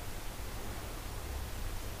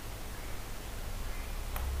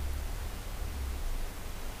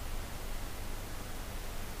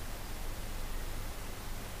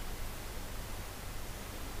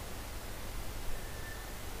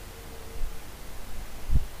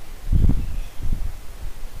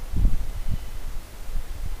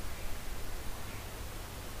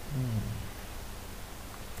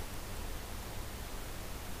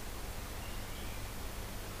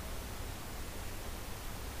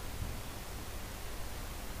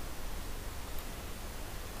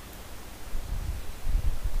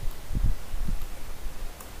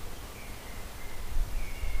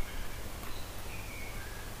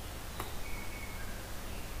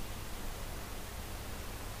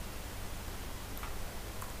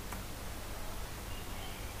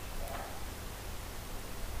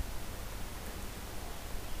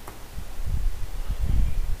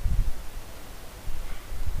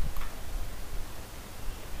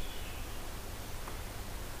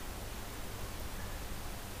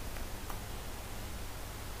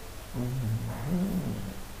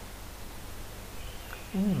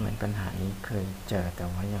เหมือนปัญหานี้เคยเจอแต่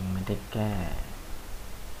ว่ายังไม่ได้แก้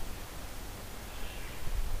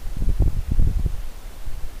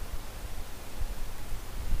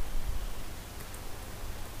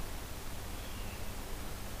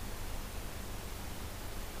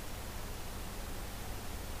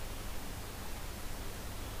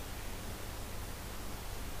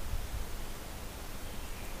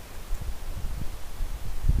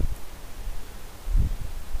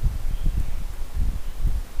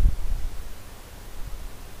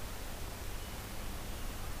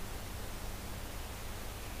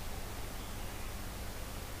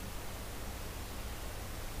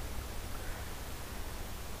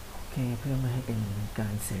เพื่อไม่ให้เป็นกา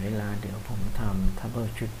รเสียเวลาเดี๋ยวผมทำ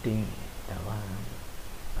troubleshooting แต่ว่า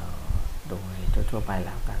โดยทั่วไปแ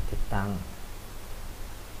ล้วการติดตั้ง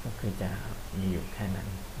ก็คือจะมีอยู่แค่นั้น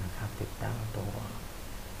นะครับติดตั้งตัว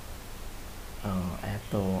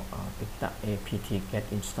ติดตั้ง apt-get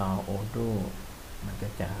install Odoo มันก็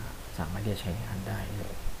จะสามารถที่จะใช้งานได้เล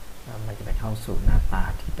ยแล้วมันจะไปเข้าสู่หน้าตา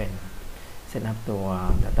ที่เป็นเซตอัพตัว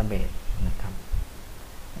database นะครับ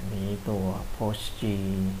อันนี้ตัว Postg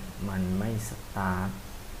มันไม่สตาร์ท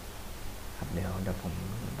ครับเดี๋ยวผม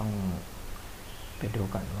ต้องไปดู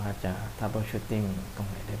ก่อนว่าจะ troubleshooting ตรง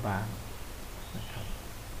ไหนได้บ้างนะครับ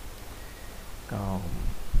ก็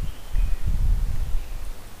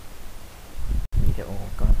วิดีโอ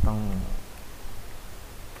ก็ต้อง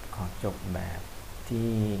ขอจบแบบท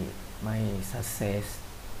ที่ไม่ success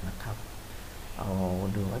นะครับเอา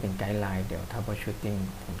ดูไว้เป็นไกด์ไลน์เดี๋ยว troubleshooting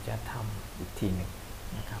ผมจะทำอีกทีหนึ่ง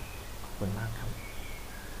นะครับขอบคุณมากครับ